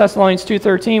in 1 Thessalonians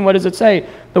 2:13. What does it say?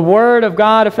 The word of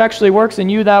God effectually works in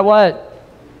you that what?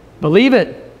 Believe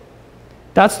it.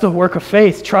 That's the work of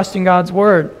faith, trusting God's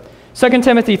word. 2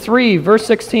 Timothy 3, verse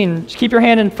 16. Just keep your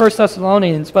hand in 1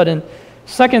 Thessalonians, but in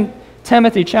 2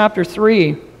 Timothy chapter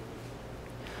 3,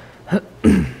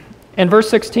 and verse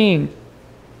 16.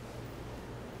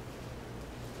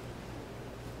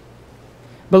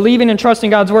 Believing and trusting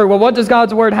God's word. Well, what does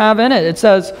God's word have in it? It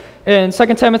says in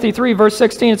 2 Timothy 3, verse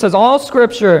 16, it says, all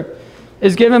scripture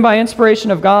is given by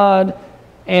inspiration of God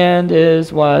and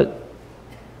is what?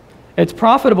 It's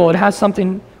profitable. It has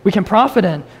something we can profit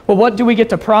in. Well, what do we get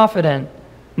to profit in?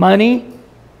 Money?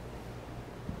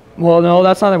 Well, no,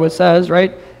 that's not what it says,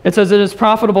 right? It says it is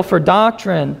profitable for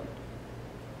doctrine.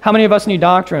 How many of us need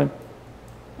doctrine?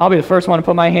 I'll be the first one to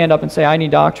put my hand up and say, I need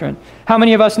doctrine. How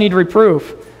many of us need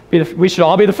reproof? We should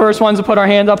all be the first ones to put our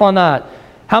hands up on that.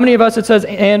 How many of us, it says,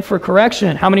 and for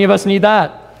correction? How many of us need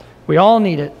that? We all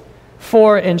need it.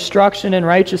 For instruction in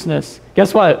righteousness.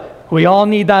 Guess what? We all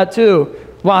need that too.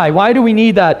 Why? Why do we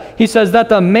need that? He says that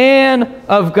the man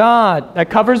of God,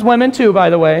 that covers women too, by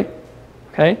the way.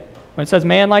 Okay? When it says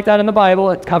man like that in the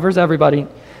Bible, it covers everybody.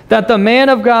 That the man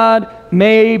of God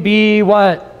may be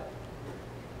what?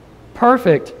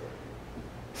 Perfect.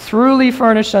 Truly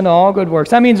furnished unto all good works.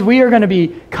 That means we are going to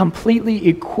be completely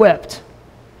equipped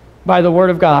by the Word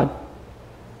of God.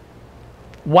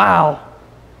 Wow.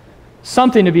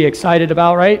 Something to be excited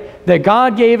about, right? That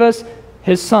God gave us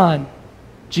His Son,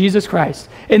 Jesus Christ.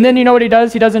 And then you know what He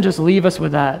does? He doesn't just leave us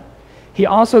with that. He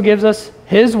also gives us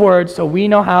His Word so we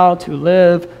know how to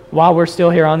live while we're still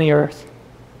here on the earth.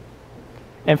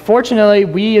 And fortunately,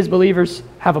 we as believers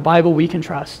have a Bible we can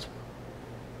trust.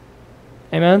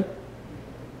 Amen?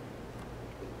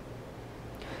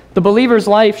 The believer's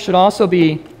life should also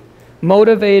be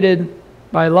motivated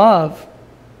by love.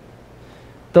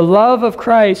 The love of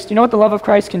Christ, you know what the love of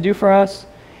Christ can do for us?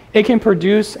 It can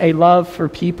produce a love for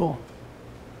people.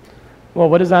 Well,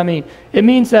 what does that mean? It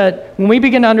means that when we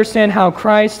begin to understand how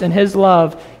Christ and His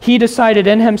love, He decided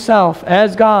in Himself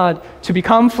as God to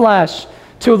become flesh,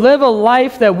 to live a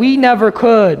life that we never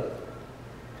could,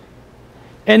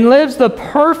 and lives the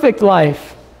perfect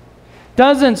life,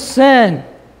 doesn't sin,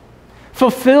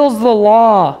 fulfills the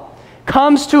law,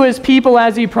 comes to His people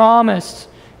as He promised.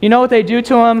 You know what they do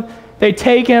to Him? They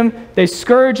take Him, they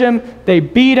scourge Him, they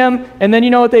beat Him, and then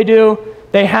you know what they do?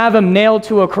 They have Him nailed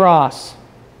to a cross.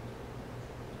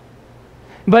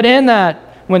 But in that,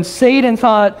 when Satan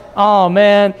thought, oh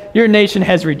man, your nation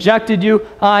has rejected you,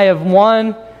 I have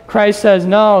won, Christ says,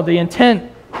 no, the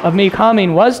intent of me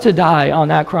coming was to die on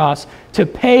that cross, to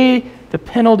pay the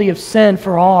penalty of sin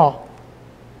for all.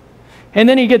 And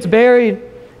then He gets buried,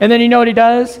 and then you know what He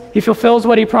does? He fulfills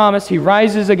what He promised. He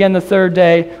rises again the third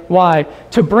day. Why?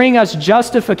 To bring us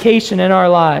justification in our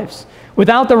lives.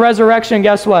 Without the resurrection,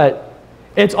 guess what?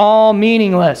 It's all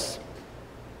meaningless.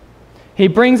 He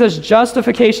brings us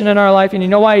justification in our life, and you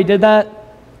know why He did that?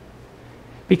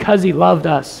 Because He loved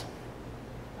us.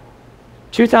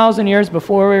 2,000 years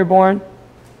before we were born,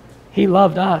 He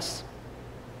loved us.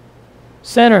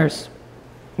 Sinners,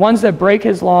 ones that break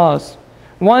His laws,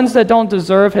 ones that don't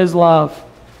deserve His love.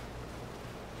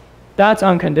 That's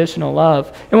unconditional love.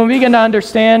 And when we begin to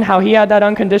understand how He had that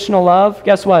unconditional love,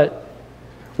 guess what?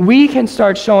 We can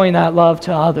start showing that love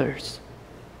to others.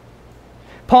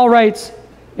 Paul writes,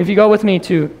 if you go with me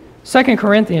to 2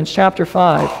 Corinthians chapter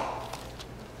 5.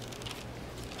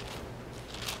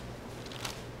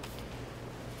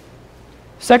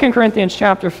 Second Corinthians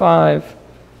chapter 5.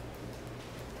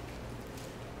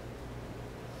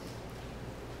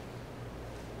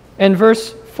 In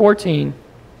verse 14,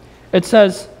 it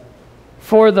says,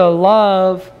 for the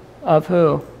love of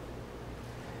who?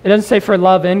 It doesn't say for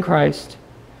love in Christ.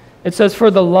 It says for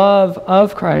the love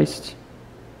of Christ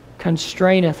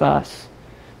constraineth us.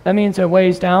 That means it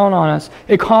weighs down on us.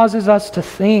 It causes us to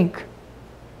think.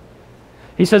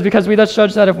 He says, because we thus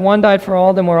judge that if one died for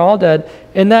all, then we're all dead,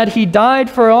 and that he died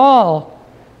for all,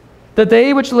 that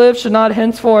they which live should not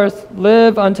henceforth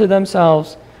live unto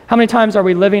themselves. How many times are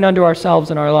we living unto ourselves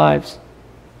in our lives?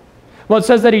 Well, it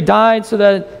says that he died so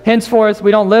that henceforth we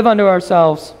don't live unto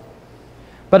ourselves,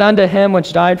 but unto him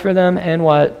which died for them and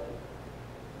what?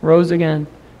 Rose again.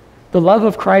 The love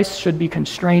of Christ should be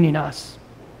constraining us.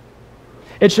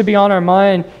 It should be on our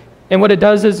mind. And what it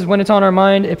does is when it's on our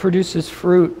mind, it produces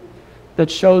fruit that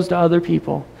shows to other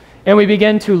people. And we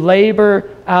begin to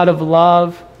labor out of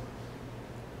love.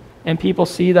 And people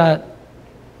see that.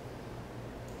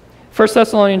 1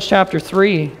 Thessalonians chapter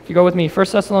 3. If you go with me, 1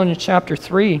 Thessalonians chapter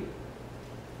 3.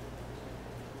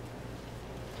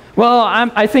 Well,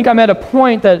 I think I'm at a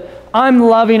point that I'm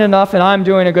loving enough and I'm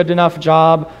doing a good enough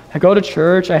job. I go to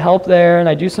church, I help there, and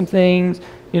I do some things.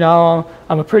 You know,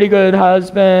 I'm a pretty good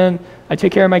husband. I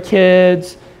take care of my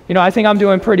kids. You know, I think I'm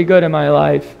doing pretty good in my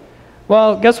life.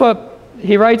 Well, guess what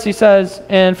he writes? He says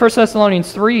in 1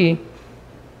 Thessalonians 3,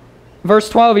 verse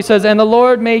 12, he says, and the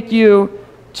Lord make you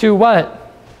to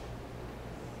what?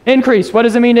 Increase. What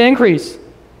does it mean to increase?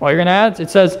 Well, you're going to add, it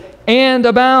says, and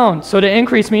abound. So to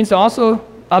increase means to also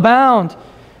abound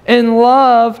in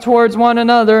love towards one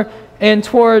another and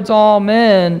towards all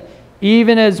men,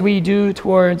 even as we do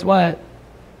towards what?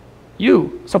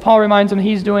 You. So Paul reminds them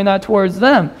he's doing that towards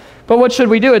them. But what should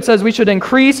we do? It says we should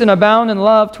increase and abound in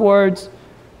love towards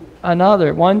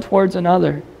another, one towards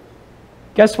another.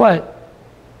 Guess what?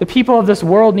 The people of this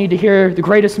world need to hear the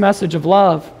greatest message of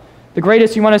love. The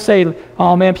greatest, you want to say,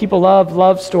 oh man, people love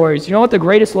love stories. You know what the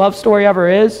greatest love story ever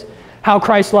is? How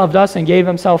Christ loved us and gave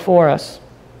himself for us.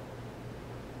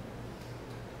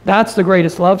 That's the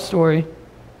greatest love story.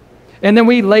 And then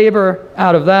we labor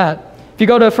out of that. If you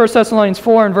go to 1 Thessalonians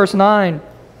 4 and verse 9,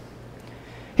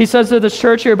 he says to the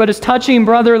church here, but as touching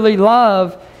brotherly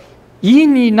love, ye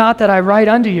need not that I write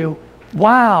unto you.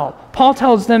 Wow. Paul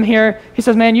tells them here, he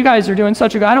says, man, you guys are doing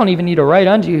such a good, I don't even need to write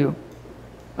unto you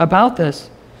about this.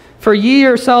 For ye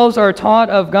yourselves are taught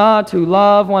of God to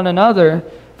love one another.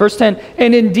 Verse 10,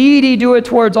 and indeed ye do it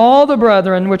towards all the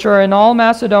brethren which are in all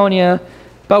Macedonia,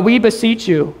 but we beseech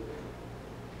you.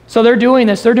 So they're doing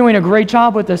this. They're doing a great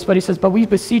job with this. But he says, but we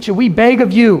beseech you. We beg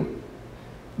of you,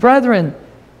 brethren,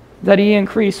 that ye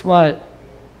increase what?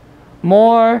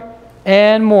 More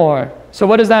and more. So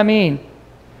what does that mean?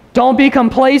 Don't be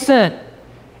complacent.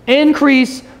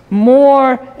 Increase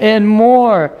more and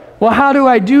more. Well, how do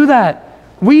I do that?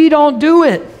 We don't do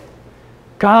it.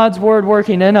 God's word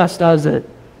working in us does it.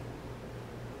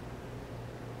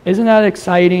 Isn't that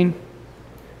exciting?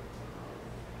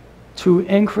 To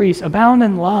increase, abound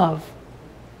in love.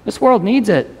 This world needs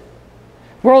it.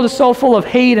 The world is so full of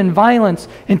hate and violence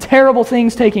and terrible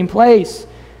things taking place.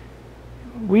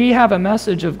 We have a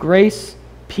message of grace,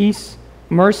 peace,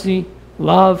 mercy,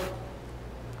 love,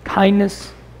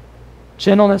 kindness,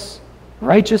 gentleness,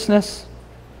 righteousness.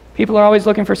 People are always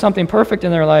looking for something perfect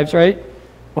in their lives, right?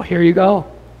 Well, here you go.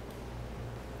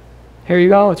 Here you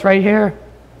go. It's right here.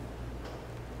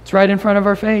 It's right in front of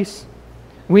our face.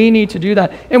 We need to do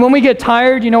that. And when we get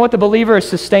tired, you know what the believer is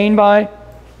sustained by?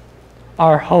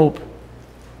 Our hope.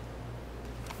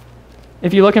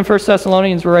 If you look in 1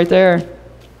 Thessalonians, we're right there.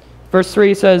 Verse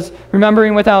 3 says,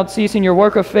 remembering without ceasing your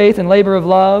work of faith and labor of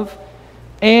love.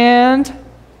 And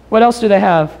what else do they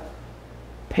have?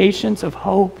 Patience of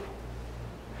hope.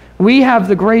 We have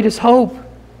the greatest hope.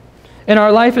 And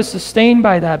our life is sustained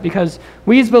by that because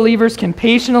we as believers can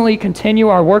patiently continue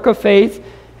our work of faith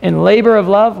and labor of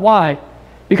love. Why?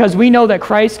 Because we know that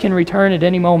Christ can return at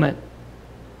any moment.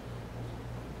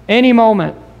 Any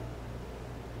moment.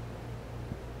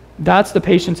 That's the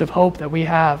patience of hope that we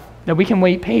have, that we can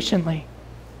wait patiently.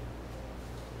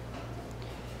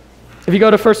 If you go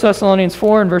to 1 Thessalonians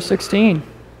 4 and verse 16,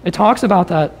 it talks about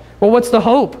that. Well, what's the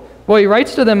hope? Well, he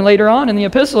writes to them later on in the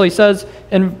epistle. He says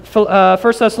in 1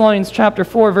 Thessalonians chapter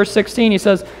 4, verse 16, he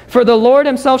says, for the Lord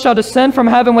himself shall descend from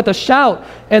heaven with a shout,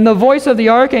 and the voice of the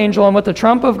archangel, and with the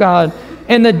trump of God.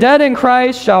 And the dead in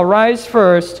Christ shall rise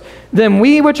first. Then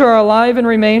we which are alive and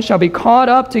remain shall be caught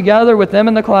up together with them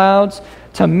in the clouds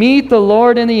to meet the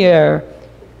Lord in the air.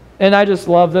 And I just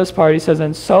love this part. He says,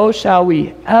 and so shall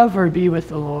we ever be with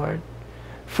the Lord.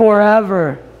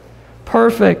 Forever.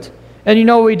 Perfect. And you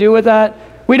know what we do with that?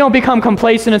 We don't become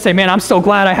complacent and say, man, I'm so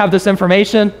glad I have this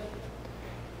information.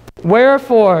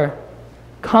 Wherefore,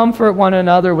 comfort one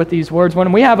another with these words.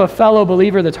 When we have a fellow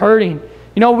believer that's hurting,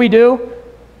 you know what we do?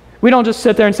 We don't just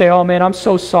sit there and say, oh man, I'm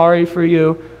so sorry for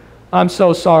you. I'm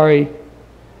so sorry.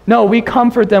 No, we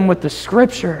comfort them with the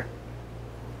scripture.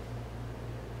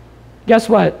 Guess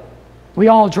what? We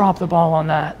all drop the ball on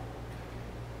that.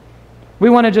 We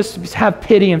want to just have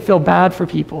pity and feel bad for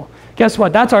people. Guess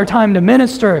what? That's our time to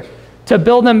minister, to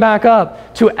build them back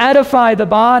up, to edify the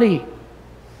body.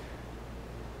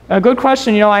 A good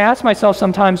question, I ask myself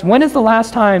sometimes, when is the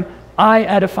last time I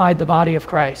edified the body of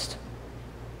Christ?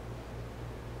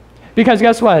 Because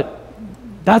guess what?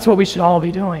 That's what we should all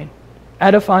be doing.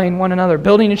 Edifying one another,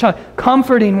 building each other,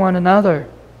 comforting one another.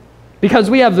 Because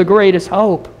we have the greatest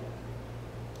hope.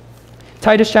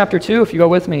 Titus chapter 2, if you go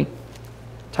with me.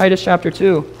 Titus chapter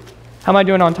 2. How am I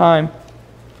doing on time?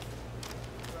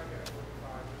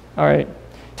 All right.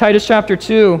 Titus chapter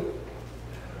 2.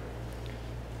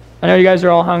 I know you guys are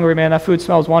all hungry, man. That food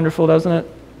smells wonderful, doesn't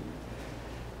it?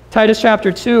 Titus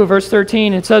chapter 2, verse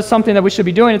 13. It says something that we should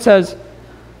be doing. It says,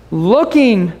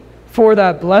 looking for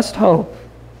that blessed hope.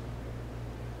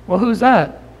 Well, who's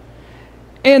that?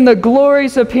 And the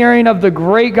glorious appearing of the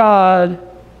great God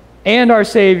and our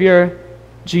Savior,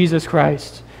 Jesus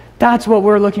Christ. That's what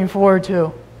we're looking forward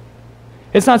to.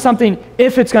 It's not something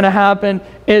if it's going to happen.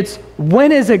 It's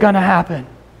when is it going to happen?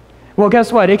 Well,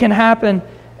 guess what? It can happen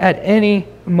at any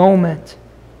moment.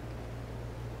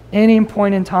 Any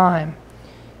point in time.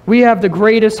 We have the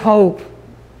greatest hope.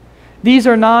 These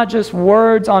are not just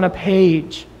words on a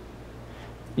page.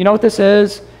 You know what this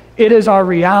is? It is our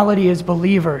reality as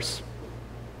believers.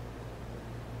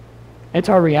 It's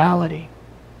our reality.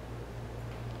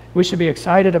 We should be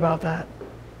excited about that.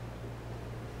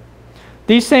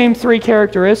 These same three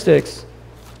characteristics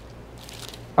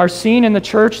are seen in the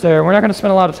church there. We're not going to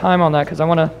spend a lot of time on that because I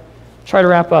want to try to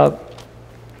wrap up.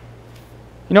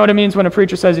 You know what it means when a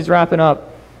preacher says he's wrapping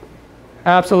up?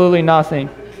 Absolutely nothing.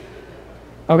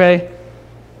 Okay?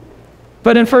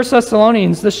 But in 1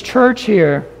 Thessalonians, this church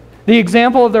here, the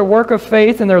example of their work of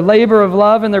faith and their labor of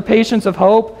love and their patience of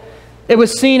hope, it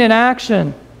was seen in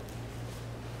action.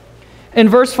 In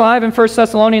verse 5 in 1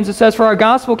 Thessalonians, it says, for our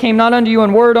gospel came not unto you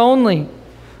in word only,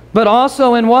 but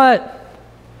also in what?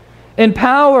 In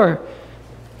power,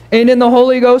 and in the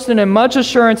Holy Ghost, and in much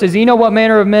assurance, as ye know what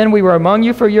manner of men we were among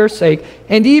you for your sake.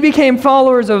 And ye became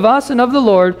followers of us and of the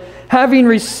Lord, having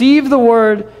received the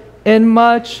word in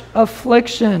much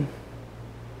affliction.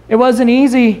 It wasn't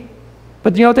easy,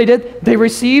 but you know what they did? They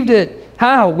received it.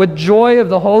 How? With joy of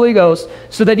the Holy Ghost,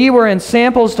 so that ye were in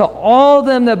samples to all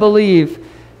them that believe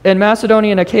in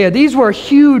Macedonia and Achaia. These were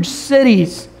huge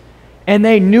cities, and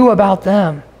they knew about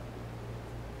them.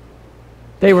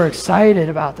 They were excited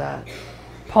about that.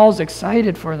 Paul's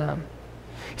excited for them.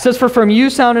 He says, for from you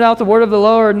sounded out the word of the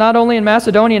Lord, not only in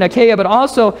Macedonia and Achaia, but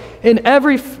also in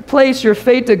every place your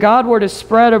faith to Godward is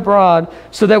spread abroad,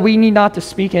 so that we need not to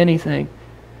speak anything.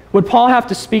 Would Paul have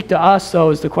to speak to us,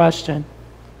 though, is the question.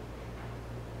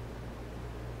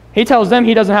 He tells them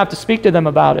he doesn't have to speak to them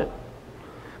about it.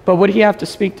 But would he have to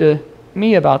speak to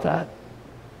me about that?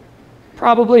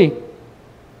 Probably.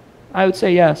 I would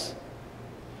say yes.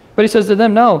 But he says to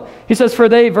them, no. He says, for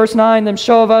they, verse 9, them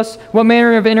show of us what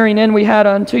manner of entering in we had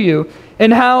unto you,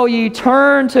 and how ye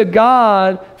turned to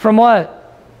God from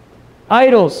what?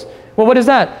 Idols. Well, what is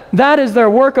that? That is their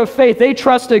work of faith. They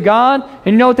trusted God,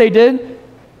 and you know what they did?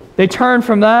 They turned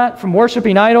from that, from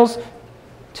worshiping idols,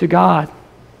 to God.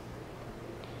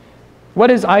 What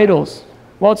is idols?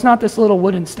 Well, it's not this little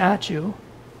wooden statue.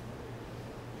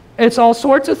 It's all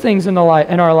sorts of things in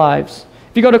our lives.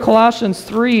 If you go to Colossians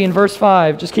 3 and verse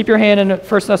 5, just keep your hand in 1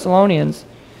 Thessalonians.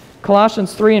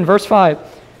 Colossians 3 and verse 5. You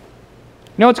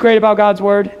know what's great about God's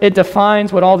word? It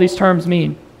defines what all these terms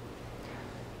mean.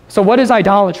 So what is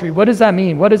idolatry? What does that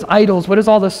mean? What is idols? What is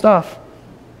all this stuff?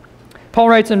 Paul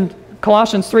writes in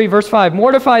Colossians 3 verse 5,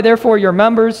 mortify therefore your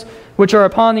members which are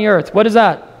upon the earth. What is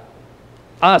that?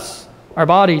 Us, our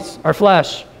bodies, our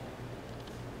flesh.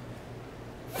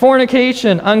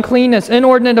 Fornication, uncleanness,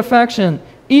 inordinate affection,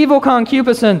 evil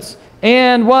concupiscence,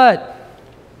 and what?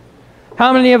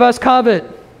 How many of us covet?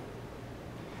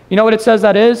 You know what it says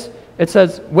that is? It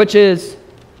says, which is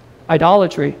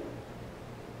idolatry.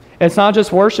 It's not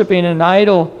just worshiping an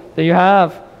idol that you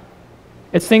have.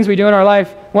 It's things we do in our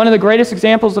life. One of the greatest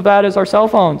examples of that is our cell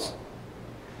phones.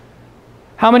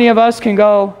 How many of us can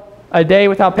go a day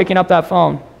without picking up that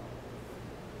phone?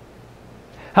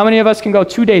 How many of us can go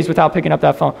 2 days without picking up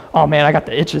that phone? Oh man, I got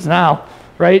the itches now,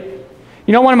 right?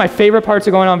 You know one of my favorite parts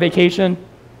of going on vacation?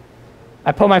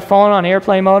 I put my phone on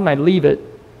airplane mode and I leave it.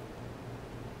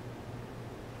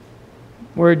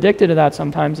 We're addicted to that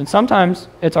sometimes, and sometimes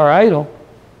it's our idol.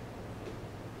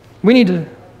 We need to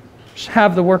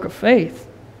have the work of faith.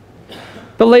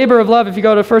 The labor of love, if you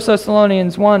go to 1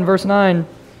 Thessalonians 1, verse 9,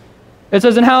 it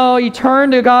says, and how ye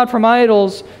turned to God from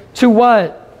idols to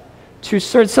what? To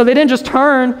serve. So they didn't just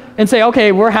turn and say,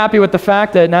 okay, we're happy with the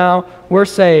fact that now we're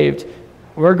saved.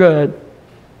 We're good.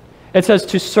 It says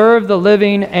to serve the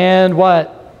living and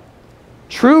what?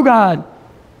 True God.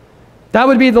 That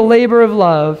would be the labor of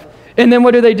love. And then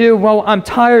what do? Well, I'm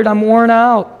tired, I'm worn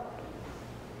out.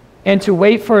 And to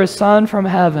wait for a son from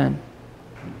heaven.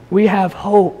 We have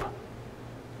hope.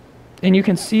 And you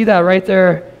can see that right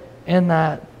there in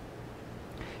that.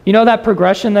 You know that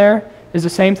progression there is the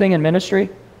same thing in ministry?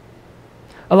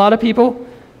 A lot of people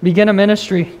begin a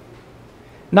ministry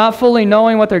not fully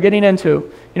knowing what they're getting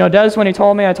into. You know, Des, when I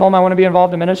told him I want to be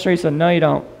involved in ministry, he said, no, you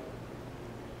don't.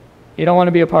 You don't want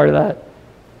to be a part of that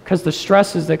because the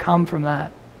stresses that come from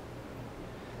that.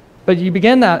 But you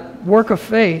begin that work of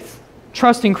faith,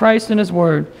 trusting Christ and His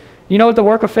Word. You know what the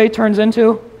work of faith turns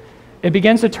into? It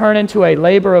begins to turn into a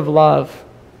labor of love.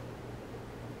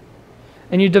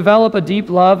 And you develop a deep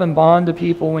love and bond to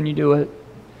people when you do it.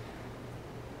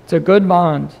 It's a good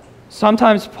bond.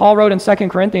 Sometimes Paul wrote in 2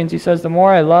 Corinthians, he says, the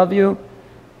more I love you,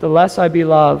 the less I be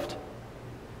loved.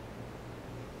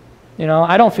 You know,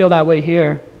 I don't feel that way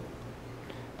here.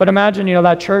 But imagine, you know,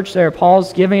 that church there,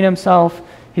 Paul's giving himself,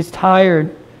 he's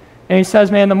tired. And he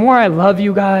says, man, the more I love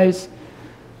you guys,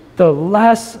 the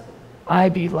less I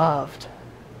be loved.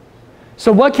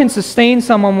 So what can sustain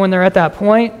someone when they're at that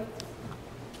point?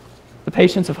 The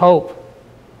patience of hope.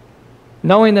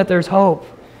 Knowing that there's hope.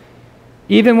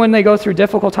 Even when they go through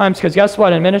difficult times, because guess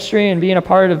what? In ministry and being a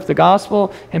part of the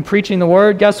gospel and preaching the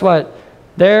word, guess what?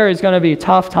 There is going to be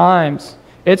tough times.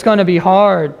 It's going to be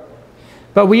hard.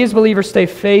 But we as believers stay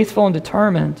faithful and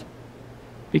determined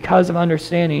because of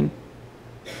understanding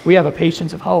we have a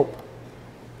patience of hope.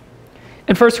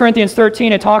 In 1 Corinthians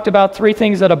 13, it talked about 3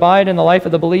 things that abide in the life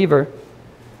of the believer.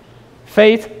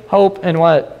 Faith, hope, and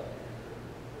what?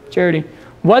 Charity.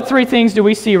 What 3 things do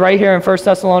we see right here in 1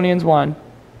 Thessalonians 1?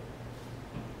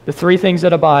 The 3 things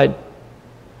that abide.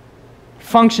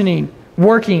 Functioning,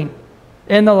 working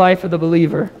in the life of the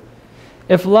believer.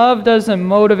 If love doesn't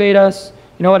motivate us,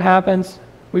 you know what happens?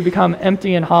 We become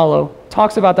empty and hollow. It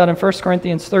talks about that in 1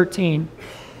 Corinthians 13.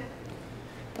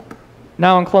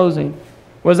 Now in closing.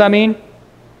 What does that mean?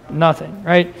 Nothing,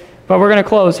 right? But we're going to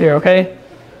close here, okay?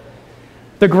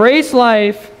 The grace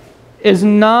life is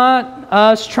not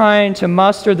us trying to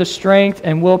muster the strength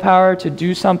and willpower to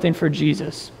do something for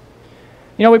Jesus.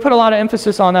 You know, we put a lot of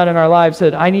emphasis on that in our lives,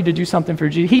 that I need to do something for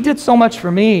Jesus. He did so much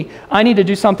for me. I need to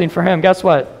do something for Him. Guess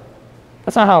what?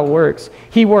 That's not how it works.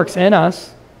 He works in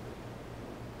us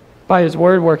by His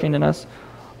Word working in us.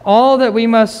 All that we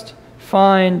must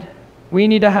find, we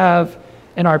need to have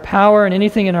in our power and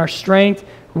anything in our strength,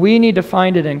 we need to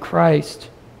find it in Christ.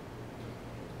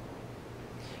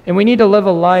 And we need to live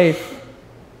a life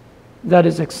that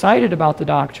is excited about the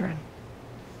doctrine.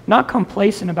 Not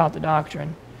complacent about the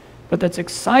doctrine, but that's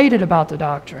excited about the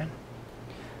doctrine.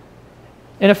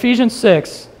 In Ephesians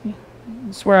 6,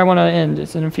 that's where I want to end.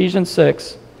 It's in Ephesians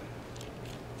 6.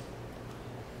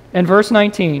 In verse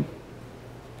 19.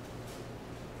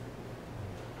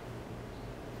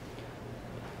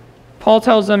 Paul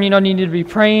tells them, you know, you need to be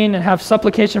praying and have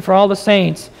supplication for all the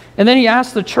saints. And then he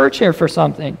asks the church here for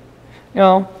something. You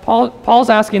know, Paul's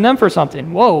asking them for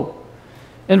something. Whoa.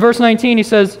 In verse 19 he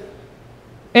says,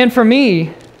 and for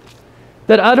me,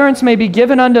 that utterance may be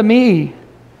given unto me,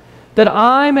 that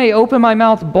I may open my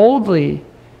mouth boldly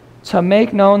to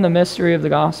make known the mystery of the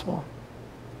gospel.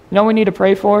 You know what we need to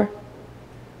pray for?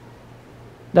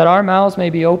 That our mouths may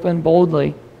be opened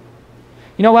boldly.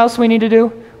 You know what else we need to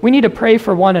do? We need to pray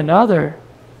for one another,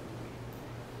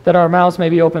 that our mouths may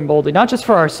be opened boldly. Not just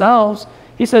for ourselves.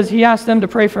 He says he asked them to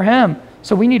pray for him.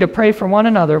 So we need to pray for one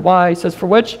another. Why? He says, for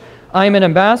which I am an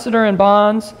ambassador in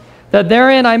bonds, that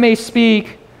therein I may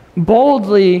speak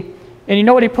boldly. And you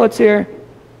know what he puts here?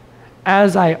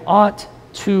 As I ought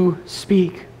to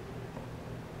speak.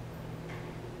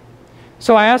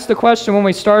 So I asked the question when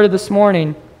we started this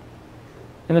morning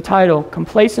in the title,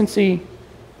 Complacency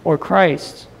or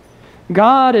Christ?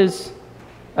 God is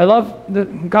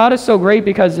so great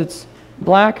because it's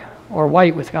black or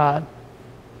white with God.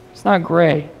 It's not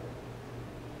gray.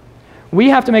 We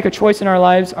have to make a choice in our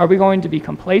lives. Are we going to be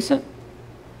complacent?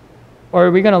 Or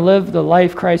are we going to live the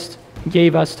life Christ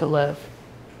gave us to live?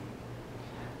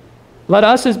 Let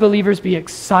us as believers be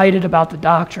excited about the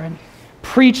doctrine.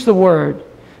 Preach the word.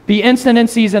 Be instant in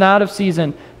season, out of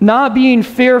season. Not being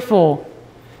fearful.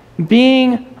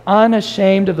 Being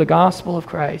unashamed of the gospel of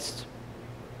Christ.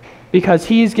 Because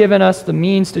He's given us the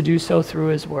means to do so through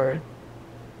His word.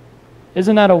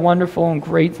 Isn't that a wonderful and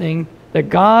great thing that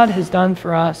God has done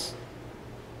for us?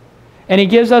 And He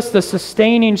gives us the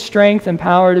sustaining strength and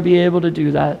power to be able to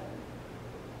do that.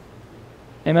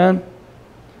 Amen?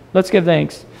 Let's give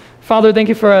thanks. Father, thank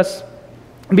You for us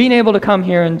being able to come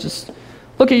here and just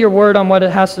look at your word on what it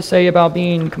has to say about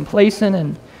being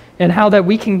complacent and how that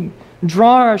we can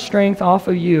draw our strength off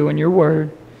of you and your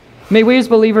word. May we as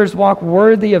believers walk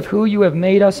worthy of who you have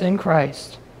made us in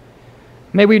Christ.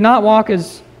 May we not walk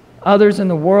as others in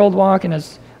the world walk and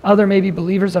as other maybe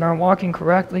believers that aren't walking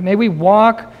correctly. May we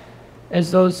walk as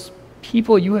those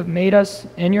people you have made us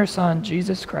in your Son,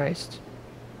 Jesus Christ.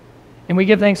 And we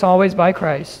give thanks always by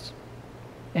Christ.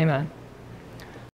 Amen.